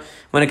certain amount.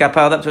 When it got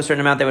piled up to a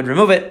certain amount, they would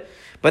remove it.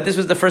 But this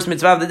was the first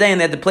mitzvah of the day, and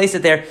they had to place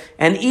it there.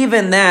 And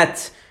even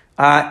that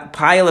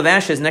pile of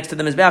ashes next to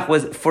the Mizbeach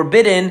was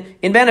forbidden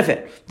in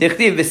benefit. Because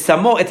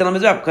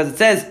it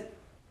says,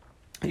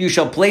 you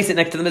shall place it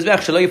next to the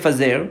Mizbeach, shelo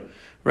yifazer,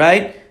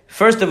 right?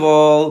 First of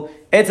all,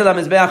 Etzel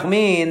HaMizbeach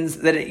means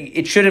that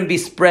it shouldn't be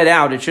spread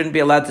out. It shouldn't be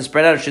allowed to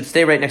spread out. It should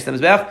stay right next to the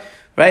Mizbeach.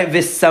 Right?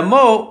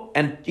 V'samo,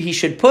 and he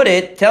should put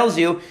it, tells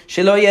you,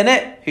 shelo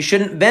yaneh, he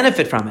shouldn't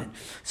benefit from it.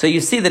 So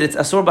you see that it's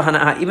asur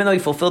b'hana'ah. Even though he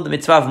fulfilled the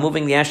mitzvah of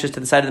moving the ashes to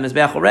the side of the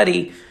Mizbeach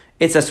already,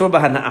 it's asur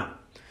b'hana'ah.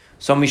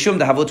 So mishum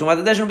dahavu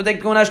trumat hadeshin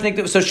b'tek kuna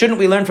shniktu. So shouldn't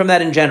we learn from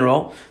that in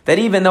general, that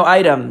even though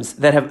items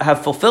that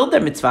have fulfilled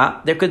their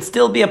mitzvah, there could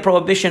still be a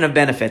prohibition of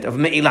benefit, of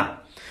me'ilah.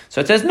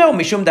 So it says, no,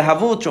 mishum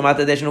dahavu trumat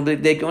hadeshin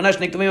b'tek kuna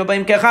shniktuvim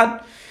abayim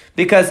kechad.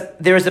 Because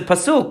there is a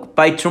pasuk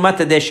by Trumat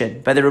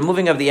Hadeshin, by the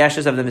removing of the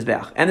ashes of the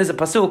Mizbeach. And there's a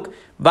pasuk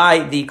by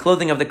the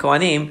clothing of the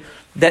Kohanim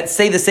that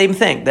say the same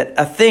thing, that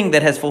a thing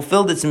that has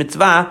fulfilled its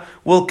mitzvah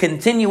will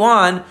continue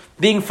on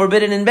being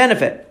forbidden in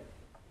benefit.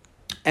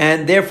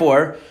 And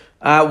therefore,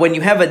 when you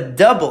have a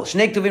double,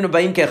 Shnei Ktuvim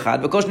Abayim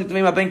Kechad, V'kol Shnei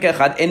Ktuvim Abayim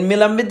Kechad, in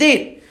Milam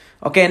Medin.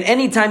 Okay, and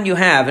any time you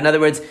have, in other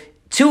words,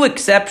 two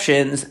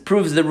exceptions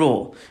proves the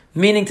rule.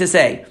 Meaning to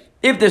say,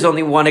 if there's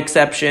only one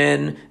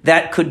exception,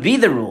 that could be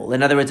the rule.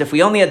 In other words, if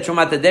we only had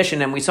Trumat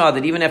Hadeshin and we saw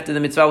that even after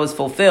the mitzvah was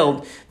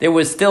fulfilled, there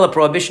was still a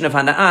prohibition of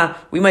Hana'ah,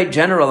 we might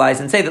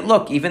generalize and say that,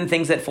 look, even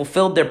things that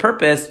fulfilled their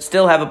purpose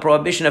still have a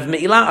prohibition of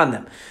Me'ilah on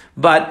them.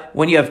 But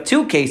when you have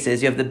two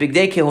cases, you have the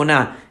Bigdei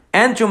Kehuna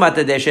and Trumat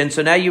Hadeshin,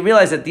 so now you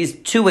realize that these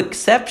two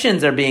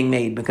exceptions are being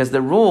made because the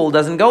rule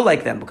doesn't go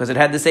like them, because it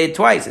had to say it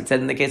twice. It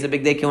said in the case of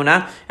Bigdei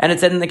Kehuna and it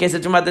said in the case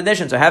of Trumat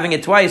Hadeshin. So having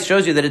it twice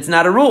shows you that it's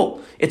not a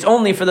rule. It's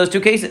only for those two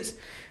cases.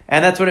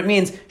 And that's what it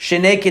means.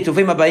 Shenei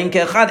ketuvim abayim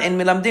ke'echad en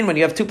milamdin. When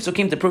you have two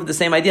psukim to prove the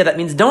same idea, that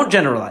means don't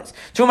generalize.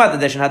 Trumat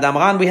Hadeshin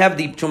hadamran. We have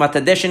the Trumat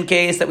Hadeshin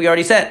case that we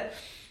already said.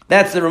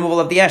 That's the removal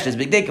of the ashes.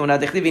 Bigdei kehuna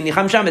dechliv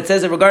v'nicham sham. It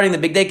says that regarding the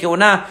Bigdei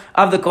kehuna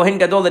of the Kohen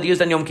Gadol that he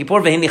used on Yom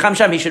Kippur, v'nicham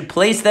sham, he should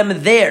place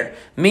them there.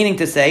 Meaning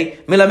to say,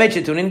 milamed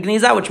shetun in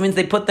gniza, which means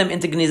they put them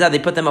into gniza, they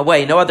put them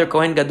away. No other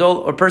Kohen Gadol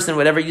or person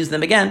would ever use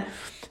them again,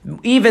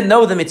 even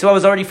though the mitzvah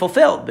was already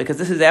fulfilled, because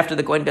this is after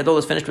the Kohen Gadol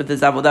is finished with his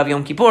avodah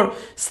Yom Kippur.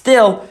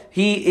 Still,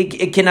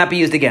 it cannot be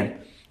used again.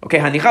 Okay,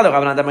 so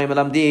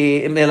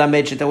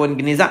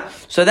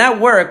that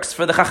works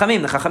for the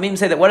Chachamim. The Chachamim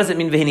say that what does it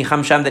mean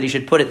v'hinicham sham, that he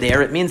should put it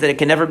there? It means that it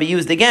can never be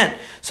used again.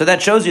 So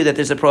that shows you that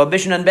there's a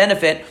prohibition on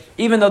benefit,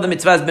 even though the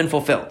mitzvah has been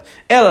fulfilled.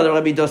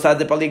 Rabbi Dosa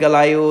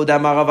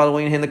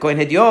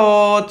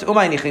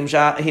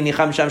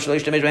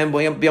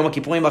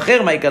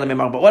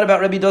But what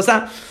about Rabbi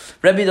Dosa?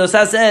 Rabbi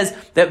Dosa says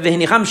that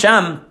v'hinicham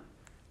sham,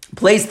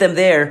 place them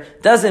there,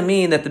 doesn't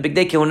mean that the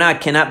Bigdei Kehuna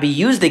cannot be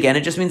used again.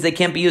 It just means they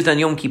can't be used on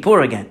Yom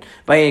Kippur again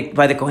by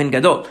the Kohen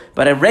Gadol.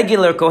 But a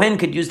regular Kohen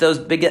could use those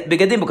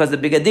bigadim, because the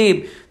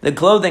bigadim, the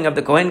clothing of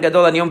the Kohen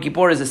Gadol on Yom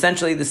Kippur, is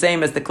essentially the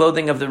same as the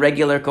clothing of the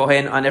regular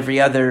Kohen on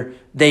every other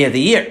day of the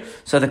year.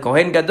 So the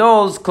Kohen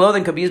Gadol's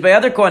clothing could be used by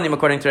other Kohanim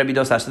according to Rabbi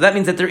Dosa. So that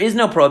means that there is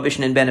no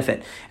prohibition in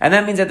benefit. And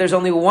that means that there's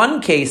only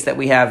one case that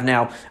we have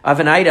now of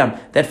an item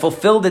that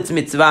fulfilled its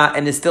mitzvah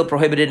and is still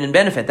prohibited in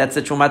benefit. That's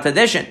the Trumat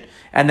Hadeshin.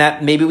 And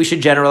that maybe we should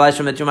generalize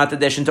from the Trumat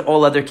Hadeshin to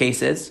all other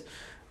cases.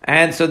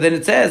 And so then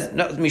it says,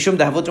 no, mishum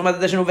dahavut Trumat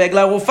Hadeshin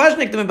uve'egla rufa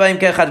shniktum b'ayim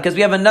ke'echad, because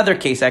we have another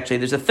case actually.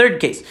 There's a third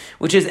case,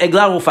 which is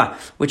egla rufa,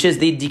 which is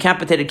the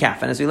decapitated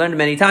calf. And as we learned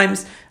many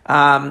times,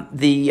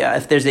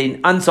 if there's an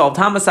unsolved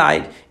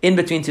homicide in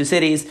between two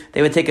cities,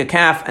 they would take a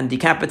calf and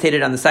decapitate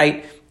it on the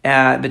site.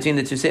 Between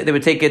the two, they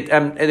would take it.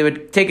 They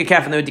would take a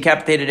calf and they would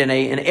decapitate it in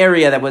an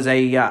area that was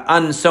a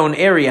unsown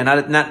area,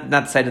 not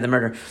the site of the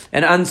murder,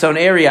 an unsown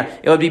area.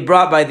 It would be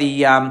brought by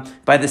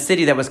the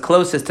city that was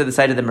closest to the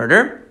site of the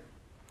murder,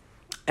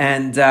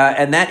 and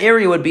that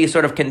area would be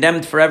sort of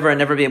condemned forever and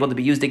never be able to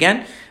be used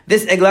again.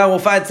 This Eglah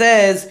Wufat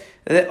says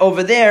that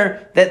over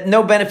there that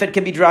no benefit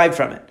can be derived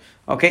from it.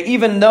 Okay,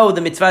 even though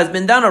the mitzvah has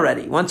been done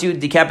already. Once you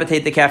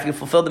decapitate the calf, you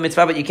fulfill the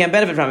mitzvah, but you can't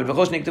benefit from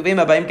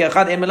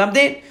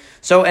it.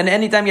 So, and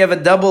anytime you have a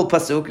double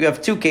pasuk, you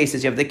have two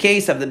cases. You have the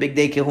case of the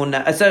Bigdei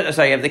Kehuna,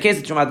 you have the case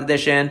of Trumat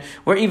Hadeshin,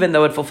 where even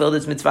though it fulfilled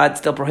its mitzvah, it's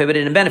still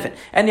prohibited in benefit.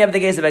 And you have the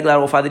case of Eglah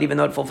Rufa, that even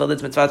though it fulfilled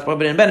its mitzvah, it's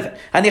prohibited in benefit.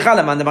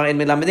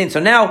 So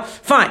now,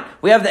 fine,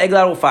 we have the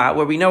Eglah Rufa,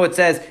 where we know it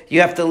says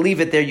you have to leave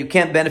it there, you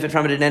can't benefit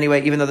from it in any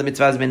way, even though the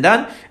mitzvah has been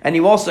done. And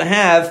you also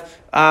have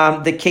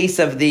the case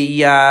of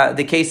you have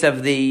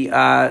the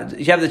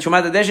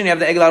Trumat Hadeshin, you have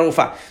the Eglah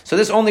Rufa. So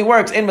this only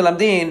works in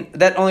Melamdin.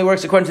 That only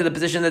works according to the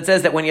position that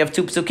says that when you have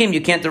two psukim, psukim,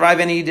 you can't derive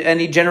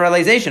any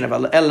generalization of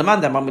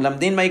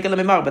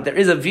but there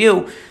is a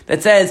view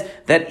that says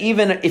that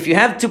even if you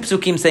have two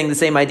psukim saying the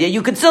same idea,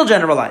 you could still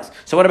generalize.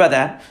 So what about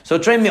that? So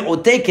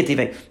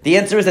the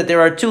answer is that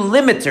there are two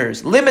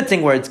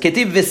limiting words,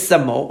 ketiv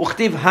v'samo,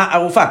 uchtiv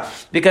ha'arufa,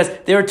 because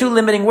there are two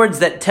limiting words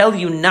that tell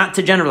you not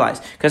to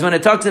generalize. Because when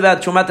it talks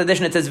about Trumat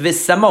Adishon, it says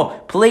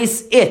v'samo,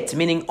 place it,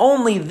 meaning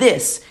only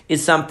this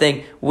is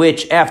something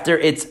which after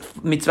its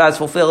mitzvah is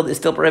fulfilled is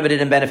still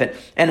prohibited in benefit.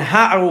 And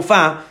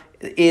ha'arufa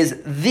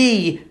is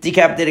the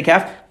decapitated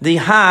calf. The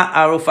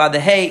ha'arufa,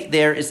 the hay,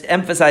 there is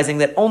emphasizing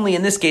that only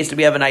in this case do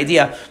we have an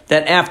idea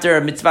that after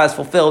a mitzvah is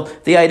fulfilled,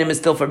 the item is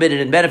still forbidden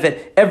in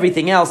benefit.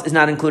 Everything else is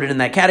not included in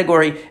that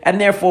category, and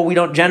therefore we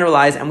don't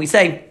generalize, and we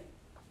say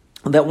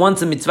that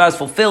once a mitzvah is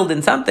fulfilled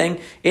in something,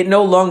 it's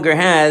no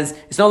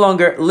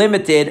longer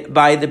limited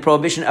by the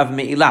prohibition of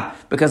me'ilah,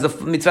 because the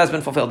mitzvah has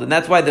been fulfilled. And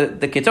that's why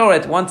the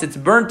ketoret, once it's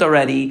burnt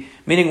already,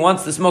 meaning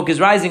once the smoke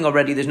is rising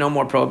already, there's no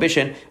more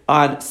prohibition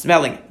on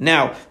smelling.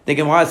 Now, the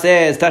Gemara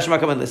says, now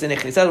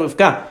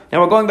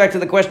we're going back to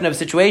the question of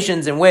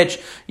situations in which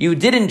you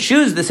didn't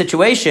choose the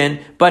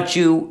situation, but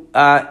you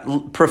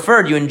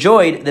you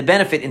enjoyed the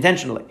benefit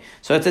intentionally.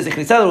 So it says, now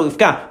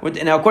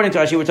according to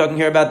Rashi, we're talking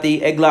here about the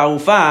egla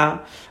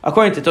ufa.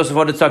 According to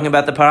Tosafot, it's talking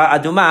about the para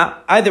aduma.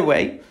 Either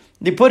way,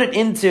 you put it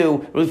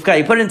into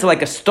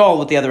like a stall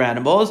with the other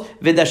animals,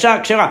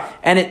 vidashak shera,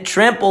 and it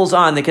tramples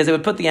on, because it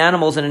would put the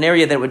animals in an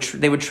area that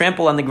they would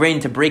trample on the grain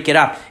to break it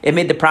up. It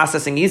made the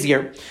processing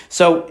easier.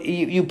 So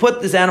you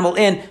put this animal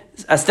in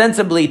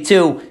ostensibly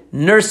to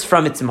nurse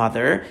from its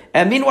mother,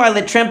 and meanwhile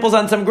it tramples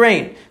on some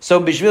grain. So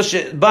then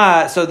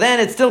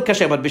it's still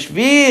kasher, but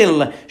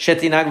bishvil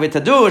shetinag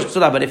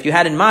v'tadush. But if you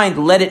had in mind,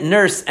 let it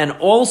nurse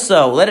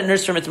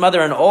from its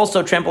mother and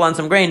also trample on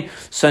some grain,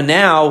 so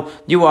now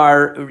you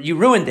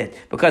ruined it,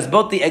 because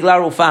both the egla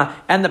rufa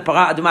and the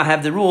para aduma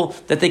have the rule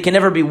that they can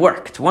never be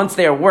worked. Once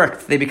they are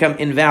worked, they become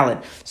invalid.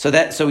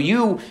 So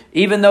you,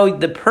 even though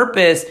the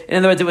purpose, in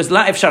other words, it was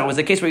la ifshar, it was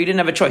a case where you didn't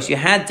have a choice. You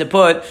had to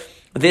put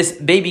this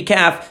baby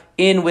calf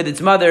in with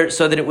its mother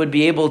so that it would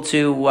be able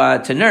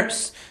to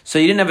nurse. So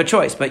you didn't have a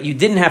choice, but you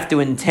didn't have to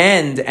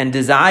intend and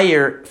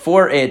desire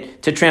for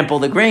it to trample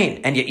the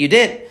grain, and yet you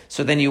did.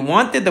 So then you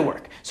wanted the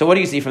work. So what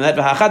do you see from that?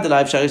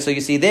 So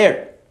you see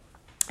there,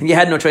 you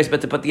had no choice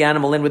but to put the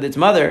animal in with its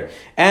mother,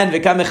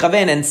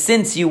 and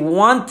since you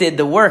wanted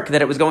the work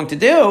that it was going to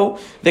do,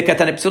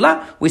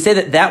 we say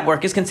that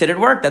work is considered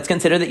work. That's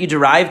considered that you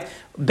derived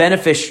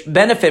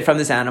benefit from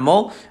this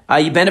animal.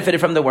 You benefited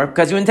from the work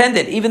because you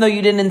intended, even though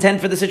you didn't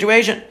intend for the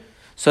situation.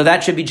 So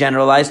that should be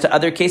generalized to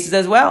other cases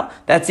as well.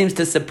 That seems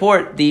to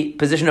support the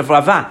position of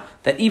Rava,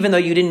 that even though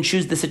you didn't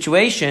choose the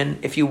situation,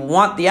 if you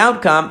want the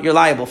outcome, you're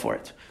liable for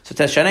it. So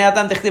that's different,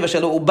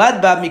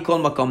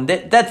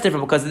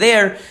 because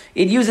there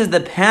it uses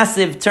the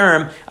passive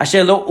term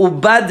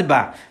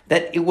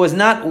that it was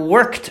not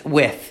worked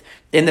with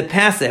in the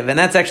passive, and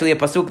that's actually a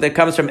pasuk that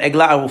comes from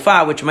Egla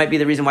Arufa, which might be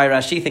the reason why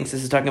Rashi thinks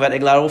this is talking about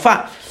Egla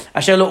Arufa.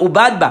 Asher lo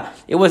ubadba,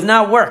 it was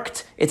not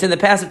worked. It's in the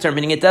passive term,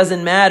 meaning it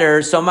doesn't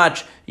matter so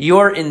much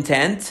your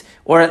intent,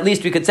 or at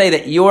least we could say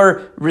that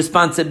your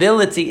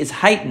responsibility is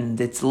heightened.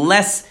 It's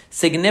less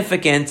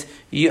significant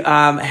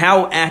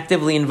how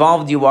actively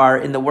involved you are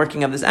in the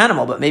working of this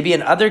animal. But maybe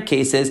in other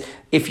cases,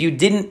 if you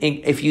didn't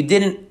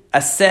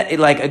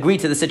agree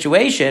to the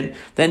situation,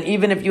 then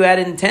even if you had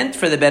intent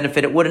for the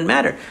benefit, it wouldn't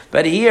matter.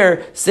 But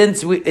here,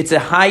 since it's a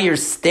higher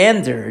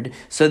standard,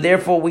 so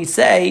therefore we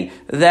say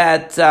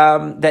that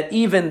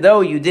even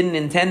though you didn't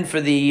intend for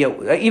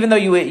even though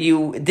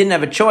you didn't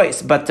have a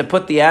choice but to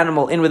put the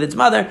animal in with its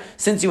mother,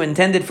 since you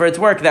intended for its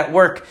work, that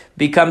work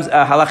becomes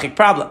a halachic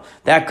problem.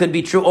 That could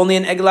be true only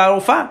in Egla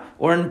Rufa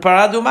or in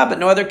Paraduma, but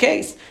no other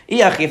case.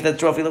 If that's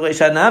true,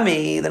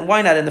 then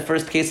why not in the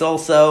first case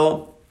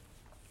also?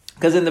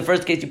 Because in the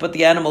first case, you put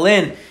the animal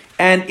in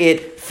and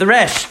it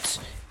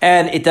threshed.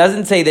 And it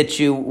doesn't say that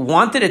you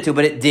wanted it to,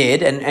 but it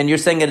did. And you're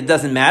saying that it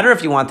doesn't matter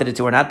if you wanted it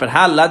to or not. But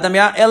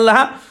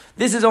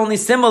this is only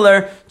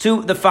similar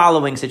to the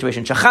following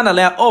situation.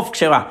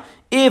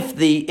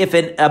 If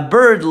a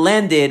bird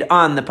landed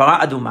on the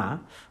para aduma,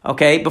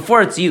 okay,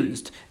 before it's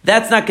used,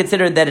 that's not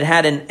considered that it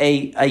had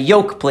a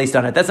yoke placed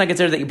on it. That's not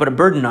considered that you put a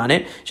burden on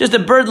it. Just a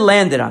bird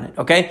landed on it,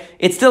 okay?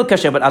 It's still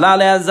kasher, but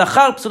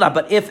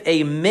but if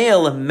a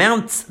male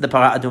mounts the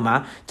para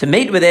aduma to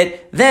mate with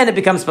it, then it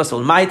becomes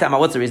pasul.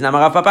 What's the reason? I'm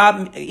sorry,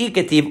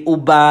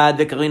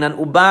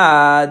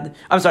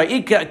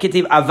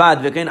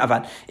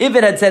 avad. If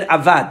it had said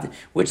avad,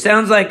 which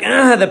sounds like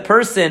the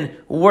person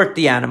worked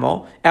the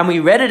animal, and we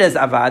read it as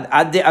avad,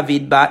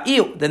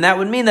 then that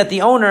would mean that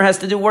the owner has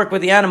to do work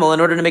with the animal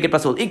in order to make it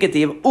pasul.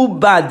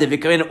 Ubad,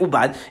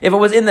 if it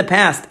was in the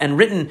past and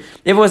written,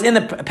 if it was in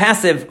the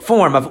passive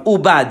form of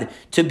ubad,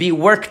 to be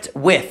worked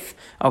with,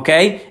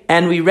 okay,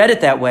 and we read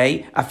it that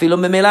way, afilu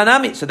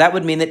memelanami, so that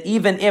would mean that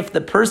even if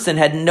the person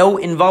had no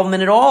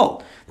involvement at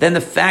all, then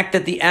the fact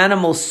that the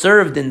animal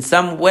served in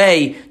some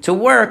way to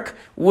work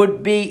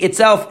would be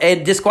itself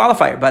a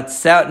disqualifier. But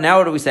now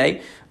what do we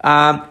say?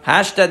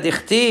 Hashta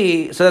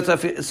dichtiv, so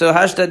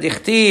hashta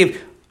dichtiv,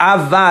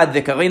 avad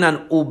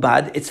v'karinan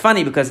ubad. It's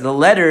funny because the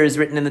letters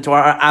written in the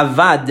Torah are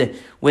avad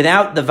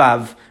without the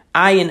vav.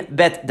 Ayin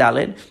bet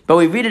dalid, but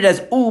we read it as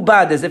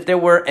ubad, as if there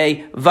were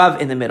a vav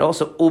in the middle.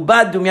 So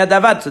ubad dumyad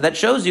avad. So that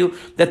shows you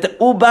that the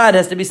ubad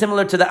has to be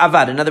similar to the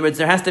avad. In other words,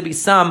 there has to be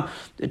some,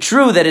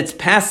 true that it's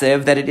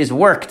passive, that it is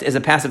worked as a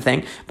passive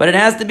thing, but it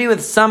has to be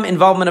with some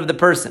involvement of the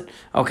person.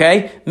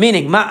 Okay?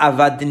 Meaning, ma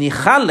avad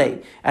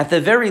nichale. At the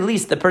very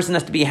least, the person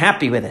has to be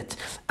happy with it.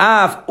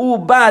 Af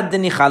ubad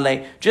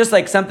nichale. Just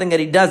like something that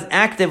he does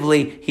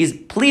actively, he's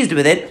pleased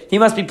with it, he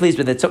must be pleased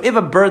with it. So if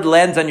a bird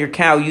lands on your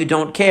cow, you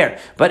don't care.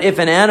 But if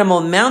an animal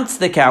mounts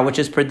the cow, which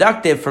is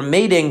productive for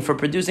mating, for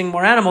producing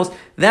more animals,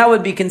 that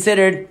would be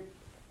considered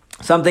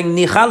something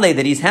nichale,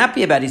 that he's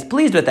happy about, he's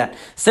pleased with that.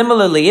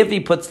 Similarly, if he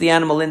puts the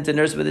animal in to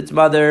nurse with its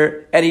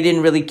mother, and he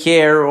didn't really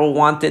care or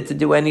want it to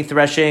do any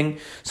threshing,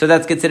 so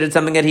that's considered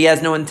something that he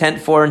has no intent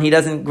for, and he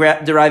doesn't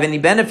derive any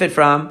benefit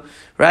from,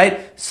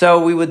 right?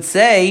 So we would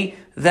say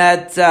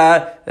that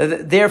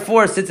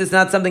therefore, since it's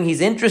not something he's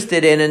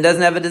interested in and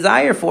doesn't have a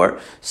desire for,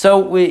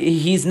 so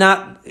it's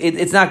not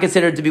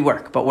considered to be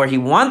work. But where he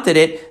wanted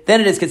it, then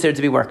it is considered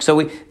to be work.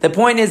 So the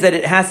point is that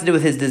it has to do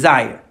with his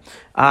desire.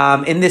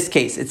 In this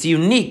case, it's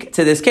unique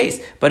to this case.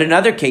 But in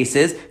other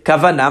cases,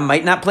 kavanah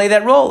might not play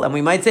that role. And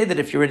we might say that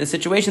if you're in a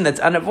situation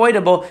that's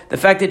unavoidable, the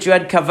fact that you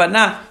had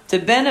kavanah to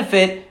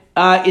benefit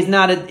is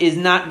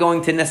not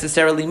going to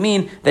necessarily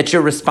mean that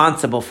you're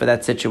responsible for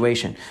that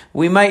situation.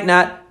 We might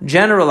not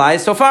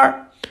generalize so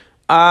far.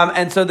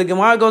 And so the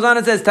Gemara goes on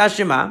and says,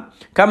 Tashima,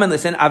 come and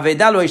listen,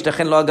 Aveda lo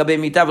yishtachen lo al gabei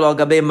mitav lo al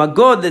gabei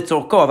magod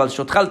letzorko, aval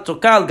shotcha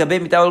letzorka al gabei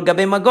mitav al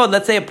gabei magod.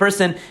 Let's say a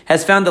person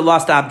has found a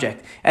lost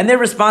object, and they're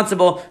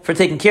responsible for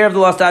taking care of the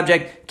lost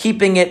object,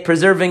 keeping it,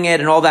 preserving it,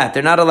 and all that.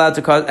 They're not allowed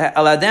to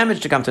allow damage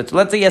to come to it. So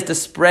let's say he has to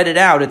spread it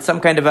out. It's some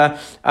kind of a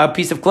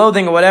piece of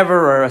clothing or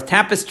whatever, or a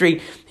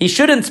tapestry. He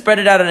shouldn't spread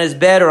it out on his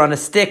bed or on a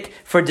stick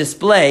for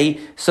display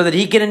so that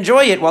he can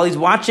enjoy it while he's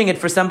watching it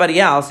for somebody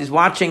else. He's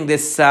watching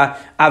this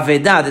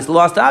Aveda, this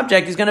lost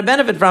object. He's going to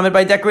benefit from it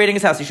by decorating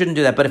his house. He shouldn't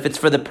do that. But if it's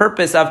for the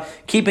purpose of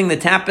keeping the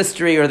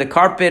tapestry or the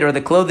carpet or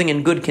the clothing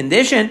in good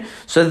condition,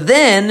 so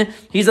then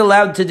he's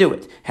allowed to do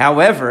it.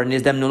 However,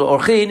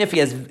 if he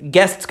has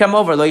guests come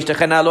over,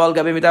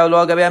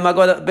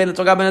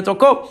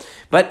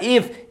 but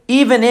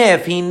even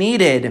if he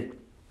needed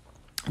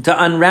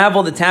to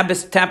unravel the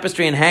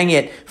tapestry and hang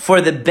it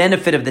for the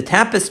benefit of the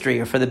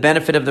tapestry or for the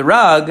benefit of the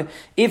rug,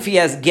 if he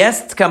has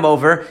guests come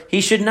over, he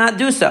should not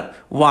do so.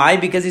 Why?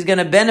 Because he's going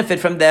to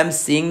benefit from them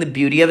seeing the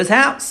beauty of his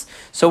house.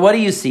 So what do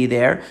you see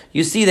there?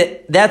 You see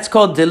that that's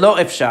called delo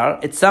efshar.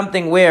 It's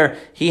something where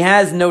he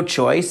has no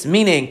choice,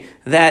 meaning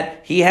that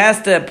he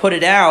has to put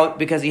it out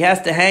because he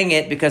has to hang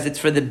it because it's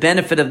for the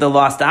benefit of the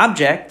lost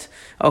object.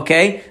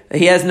 Okay?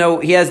 He has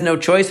no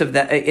choice of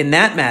that in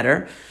that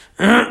matter.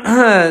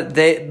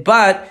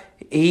 But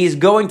he's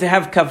going to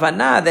have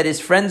kavanah that his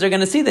friends are going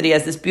to see that he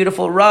has this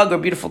beautiful rug or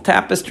beautiful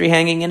tapestry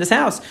hanging in his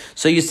house.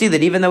 So you see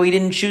that even though he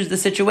didn't choose the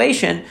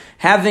situation,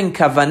 having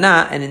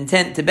kavanah, an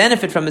intent to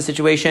benefit from the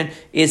situation,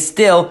 is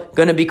still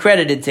going to be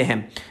credited to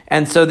him.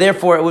 And so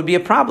therefore it would be a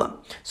problem.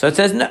 So it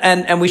says,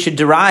 and we should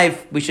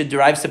derive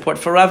support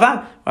for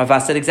Rava.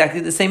 Rava said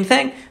exactly the same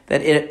thing,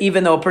 that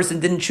even though a person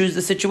didn't choose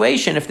the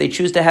situation, if they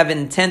choose to have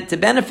intent to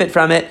benefit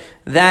from it,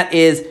 that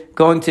is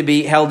going to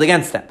be held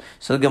against them.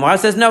 So the Gemara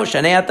says, no,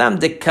 Shanei Atam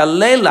de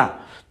Kalela.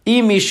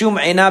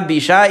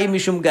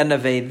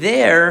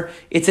 There,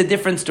 it's a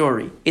different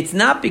story. It's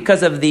not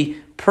because of the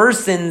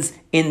person's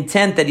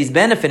intent that he's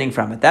benefiting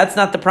from it. That's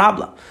not the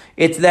problem.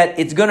 It's that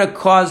it's going to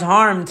cause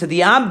harm to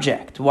the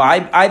object.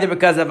 Why? Either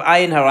because of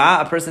ayin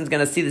hara, a person's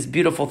going to see this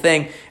beautiful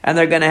thing and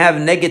they're going to have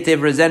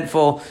negative,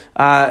 resentful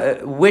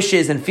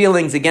wishes and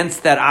feelings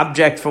against that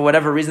object for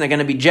whatever reason. They're going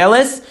to be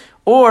jealous.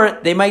 Or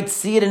they might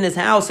see it in his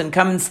house and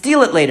come and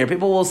steal it later.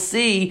 People will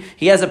see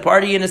he has a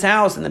party in his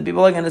house, and then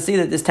people are going to see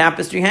that this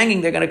tapestry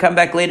hanging, they're going to come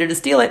back later to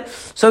steal it.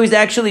 So he's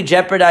actually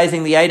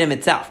jeopardizing the item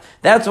itself.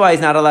 That's why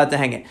he's not allowed to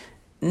hang it.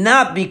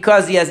 Not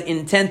because he has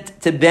intent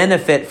to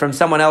benefit from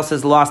someone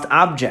else's lost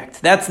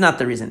object. That's not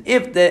the reason.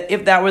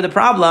 If that were the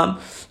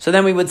problem, so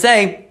then we would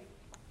say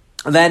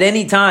that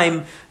any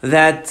time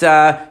that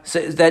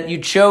you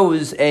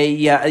chose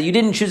you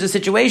didn't choose a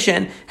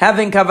situation,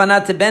 having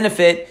kavanah to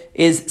benefit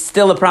is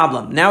still a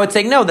problem. Now it's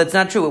saying, no, that's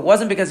not true. It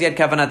wasn't because he had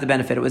kavanah to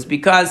benefit. It was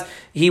because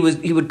he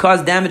would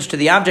cause damage to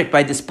the object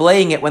by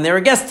displaying it when there were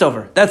guests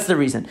over. That's the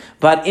reason.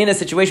 But in a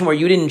situation where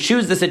you didn't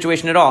choose the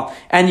situation at all,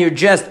 and you're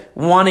just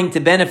wanting to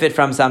benefit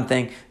from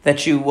something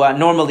that you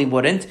normally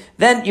wouldn't,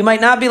 then you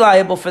might not be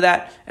liable for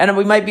that. And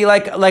we might be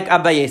like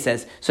Abaye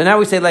says. So now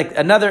we say like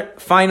another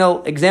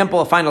final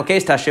example, a final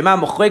case,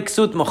 Tashema mochoi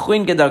ksut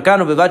mochuin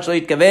gedarkanu bevad shlo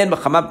yitkaven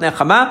b'chama pnei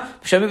chama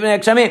b'shamim pnei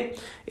kshamim.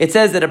 It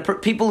says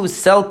that people who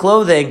sell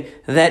clothing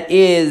that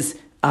is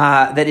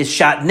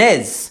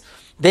shatnez,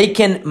 they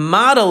can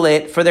model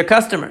it for their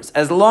customers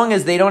as long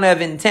as they don't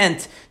have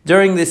intent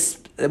during this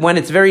when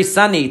it's very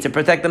sunny to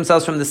protect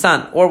themselves from the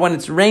sun, or when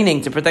it's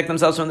raining to protect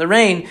themselves from the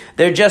rain,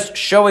 they're just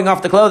showing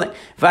off the clothing.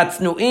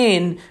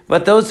 Vatznu'in,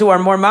 but those who are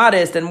more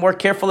modest and more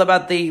careful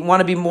about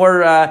want to be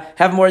more,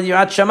 have more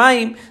yirat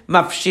shamayim,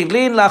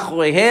 mafshilin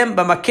lachorehem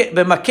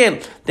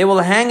b'makil. They will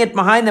hang it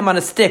behind them on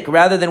a stick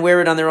rather than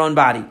wear it on their own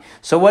body.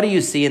 So what do you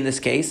see in this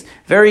case?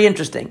 Very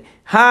interesting.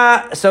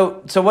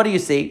 So what do you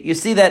see? You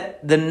see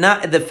that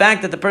the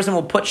fact that the person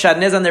will put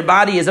shadnez on their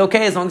body is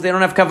okay as long as they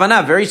don't have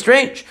kavanah. Very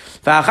strange.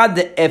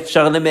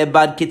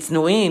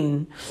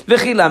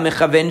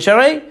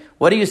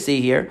 What do you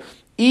see here?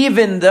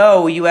 Even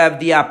though you have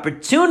the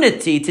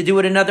opportunity to do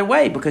it another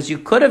way, because you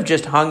could have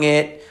just hung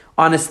it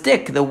on a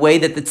stick, the way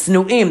that the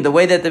tznu'im, the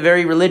way that the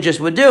very religious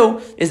would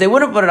do, is they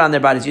wouldn't put it on their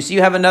bodies. You see,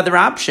 you have another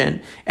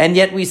option, and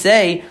yet we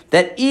say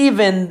that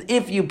even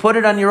if you put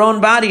it on your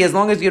own body, as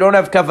long as you don't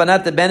have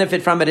kavanah to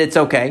benefit from it, it's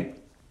okay.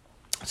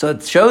 So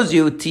it shows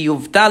you that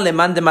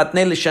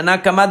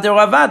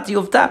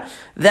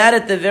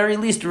at the very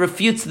least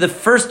refutes the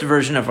first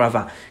version of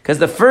Rava. Because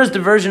the first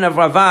version of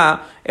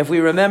Rava, if we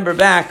remember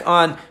back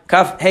on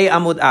Kaf Hey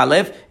Amud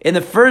Aleph, in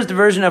the first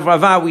version of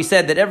Rava, we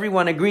said that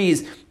everyone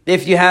agrees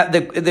if you have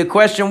the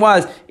question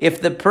was,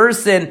 if the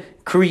person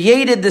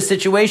created the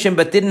situation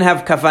but didn't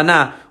have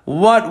kavanah,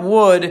 what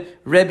would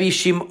Rabbi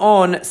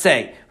Shimon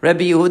say?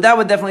 Rabbi Yehuda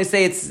would definitely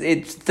say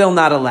it's still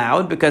not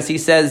allowed, because he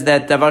says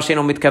that davar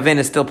she'eino mitkaven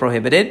is still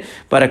prohibited.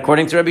 But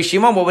according to Rabbi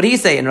Shimon, what would he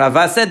say? And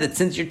Rava said that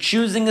since you're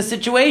choosing a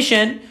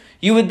situation,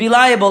 you would be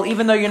liable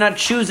even though you're not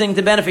choosing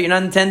to benefit, you're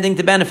not intending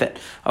to benefit.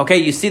 Okay,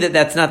 you see that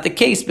that's not the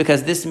case,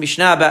 because this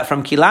Mishnah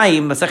from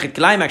Kilayim, Masechet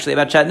Kilayim actually,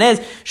 about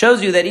Shatnez,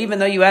 shows you that even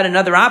though you had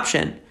another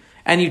option,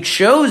 and you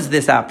chose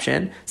this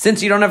option,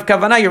 since you don't have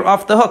kavanah, you're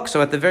off the hook.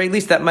 So at the very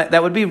least,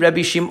 that would be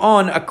Rabbi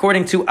Shimon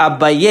according to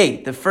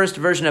Abaye, the first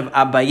version of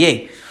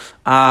Abaye.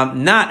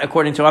 Not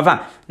according to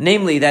Rava.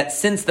 Namely, that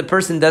since the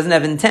person doesn't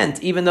have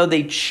intent, even though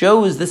they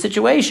chose the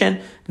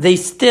situation, they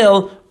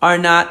still are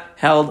not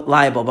held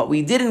liable. But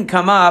we didn't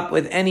come up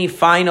with any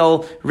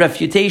final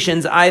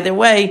refutations either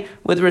way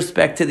with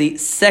respect to the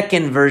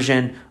second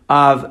version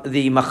of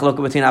the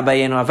machlokah between Abaye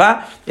and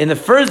Rava. In the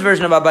first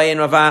version of Abaye and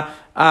Rava,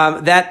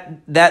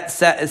 that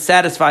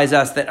satisfies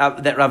us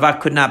that Rava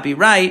could not be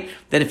right,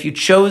 that if you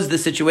chose the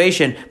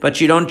situation but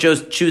you don't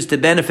choose to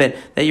benefit,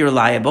 that you're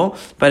liable.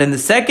 But in the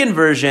second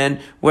version,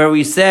 where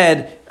we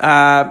said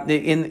that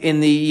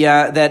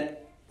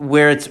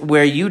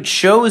where you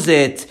chose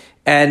it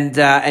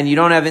and you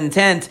don't have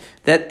intent,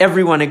 that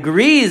everyone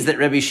agrees that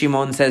Rabbi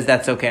Shimon says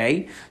that's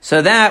okay.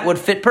 So that would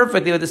fit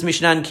perfectly with this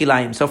Mishnah in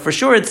Kilayim. So for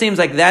sure, it seems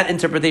like that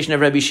interpretation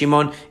of Rabbi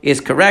Shimon is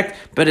correct,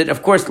 but it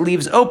of course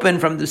leaves open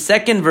from the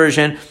second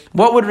version,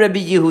 what would Rabbi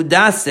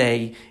Yehuda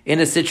say in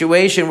a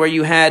situation where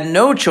you had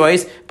no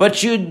choice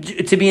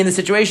to be in the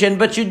situation,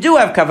 but you do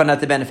have kavanah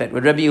to benefit?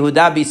 Would Rabbi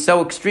Yehuda be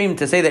so extreme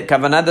to say that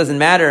kavanah doesn't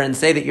matter and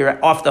say that you're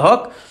off the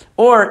hook?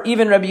 Or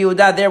even Rabbi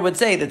Yehuda there would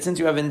say that since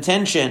you have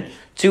intention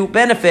to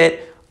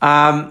benefit,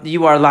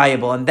 you are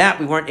liable. And that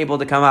we weren't able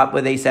to come up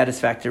with a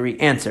satisfactory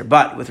answer.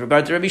 But with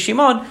regard to Rabbi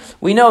Shimon,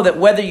 we know that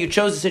whether you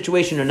chose the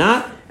situation or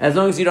not, as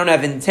long as you don't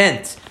have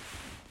intent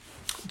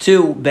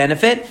to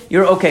benefit,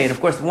 you're okay. And of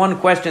course, one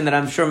question that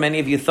I'm sure many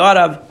of you thought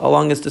of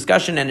along this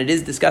discussion, and it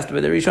is discussed by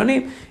the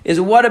Rishonim,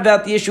 is what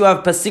about the issue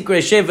of pasik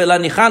reshe v'la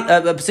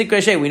pasik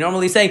reshe? We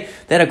normally say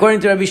that according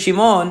to Rabbi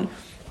Shimon,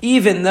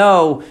 even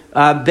though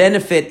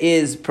benefit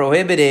is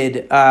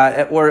prohibited,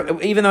 or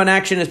even though an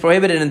action is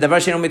prohibited and davar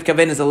she'eino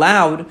mitkaven is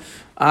allowed,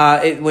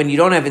 when you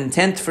don't have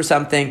intent for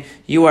something,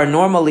 you are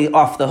normally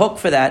off the hook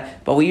for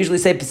that. But we usually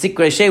say pasik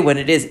reshe when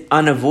it is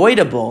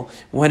unavoidable,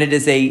 when it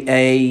is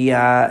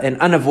an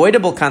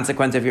unavoidable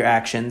consequence of your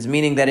actions,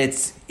 meaning that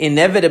it's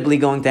inevitably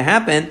going to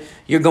happen.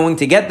 You're going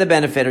to get the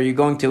benefit, or you're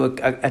going to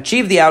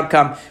achieve the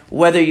outcome,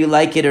 whether you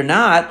like it or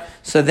not.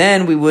 So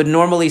then we would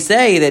normally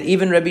say that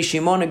even Rabbi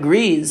Shimon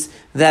agrees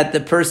that the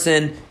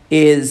person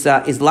is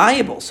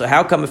liable. So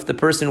how come if the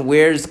person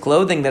wears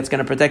clothing that's going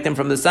to protect him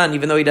from the sun,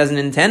 even though he doesn't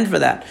intend for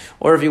that,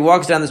 or if he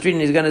walks down the street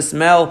and he's going to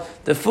smell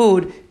the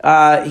food,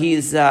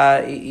 he's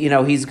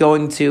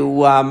going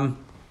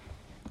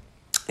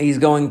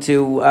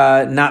to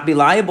not be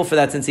liable for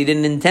that since he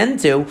didn't intend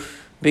to,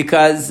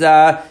 because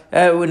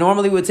we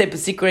normally would say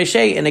pasik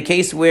reshe in a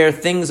case where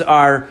things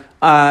are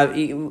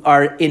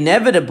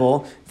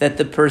inevitable, that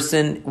the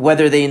person,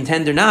 whether they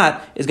intend or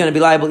not, is going to be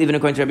liable even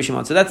according to Rabbi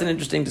Shimon. So that's an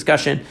interesting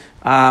discussion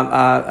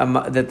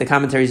that the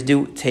commentaries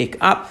do take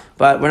up,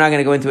 but we're not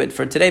going to go into it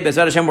for today.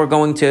 B'ezrat Hashem, we're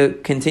going to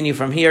continue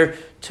from here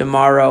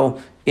tomorrow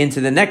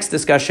into the next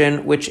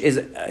discussion, which is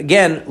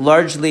again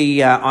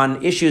largely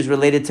on issues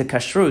related to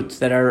kashrut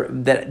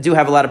that do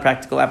have a lot of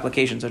practical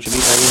applications, so it should be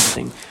very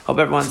interesting. Hope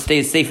everyone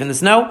stays safe in the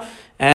snow,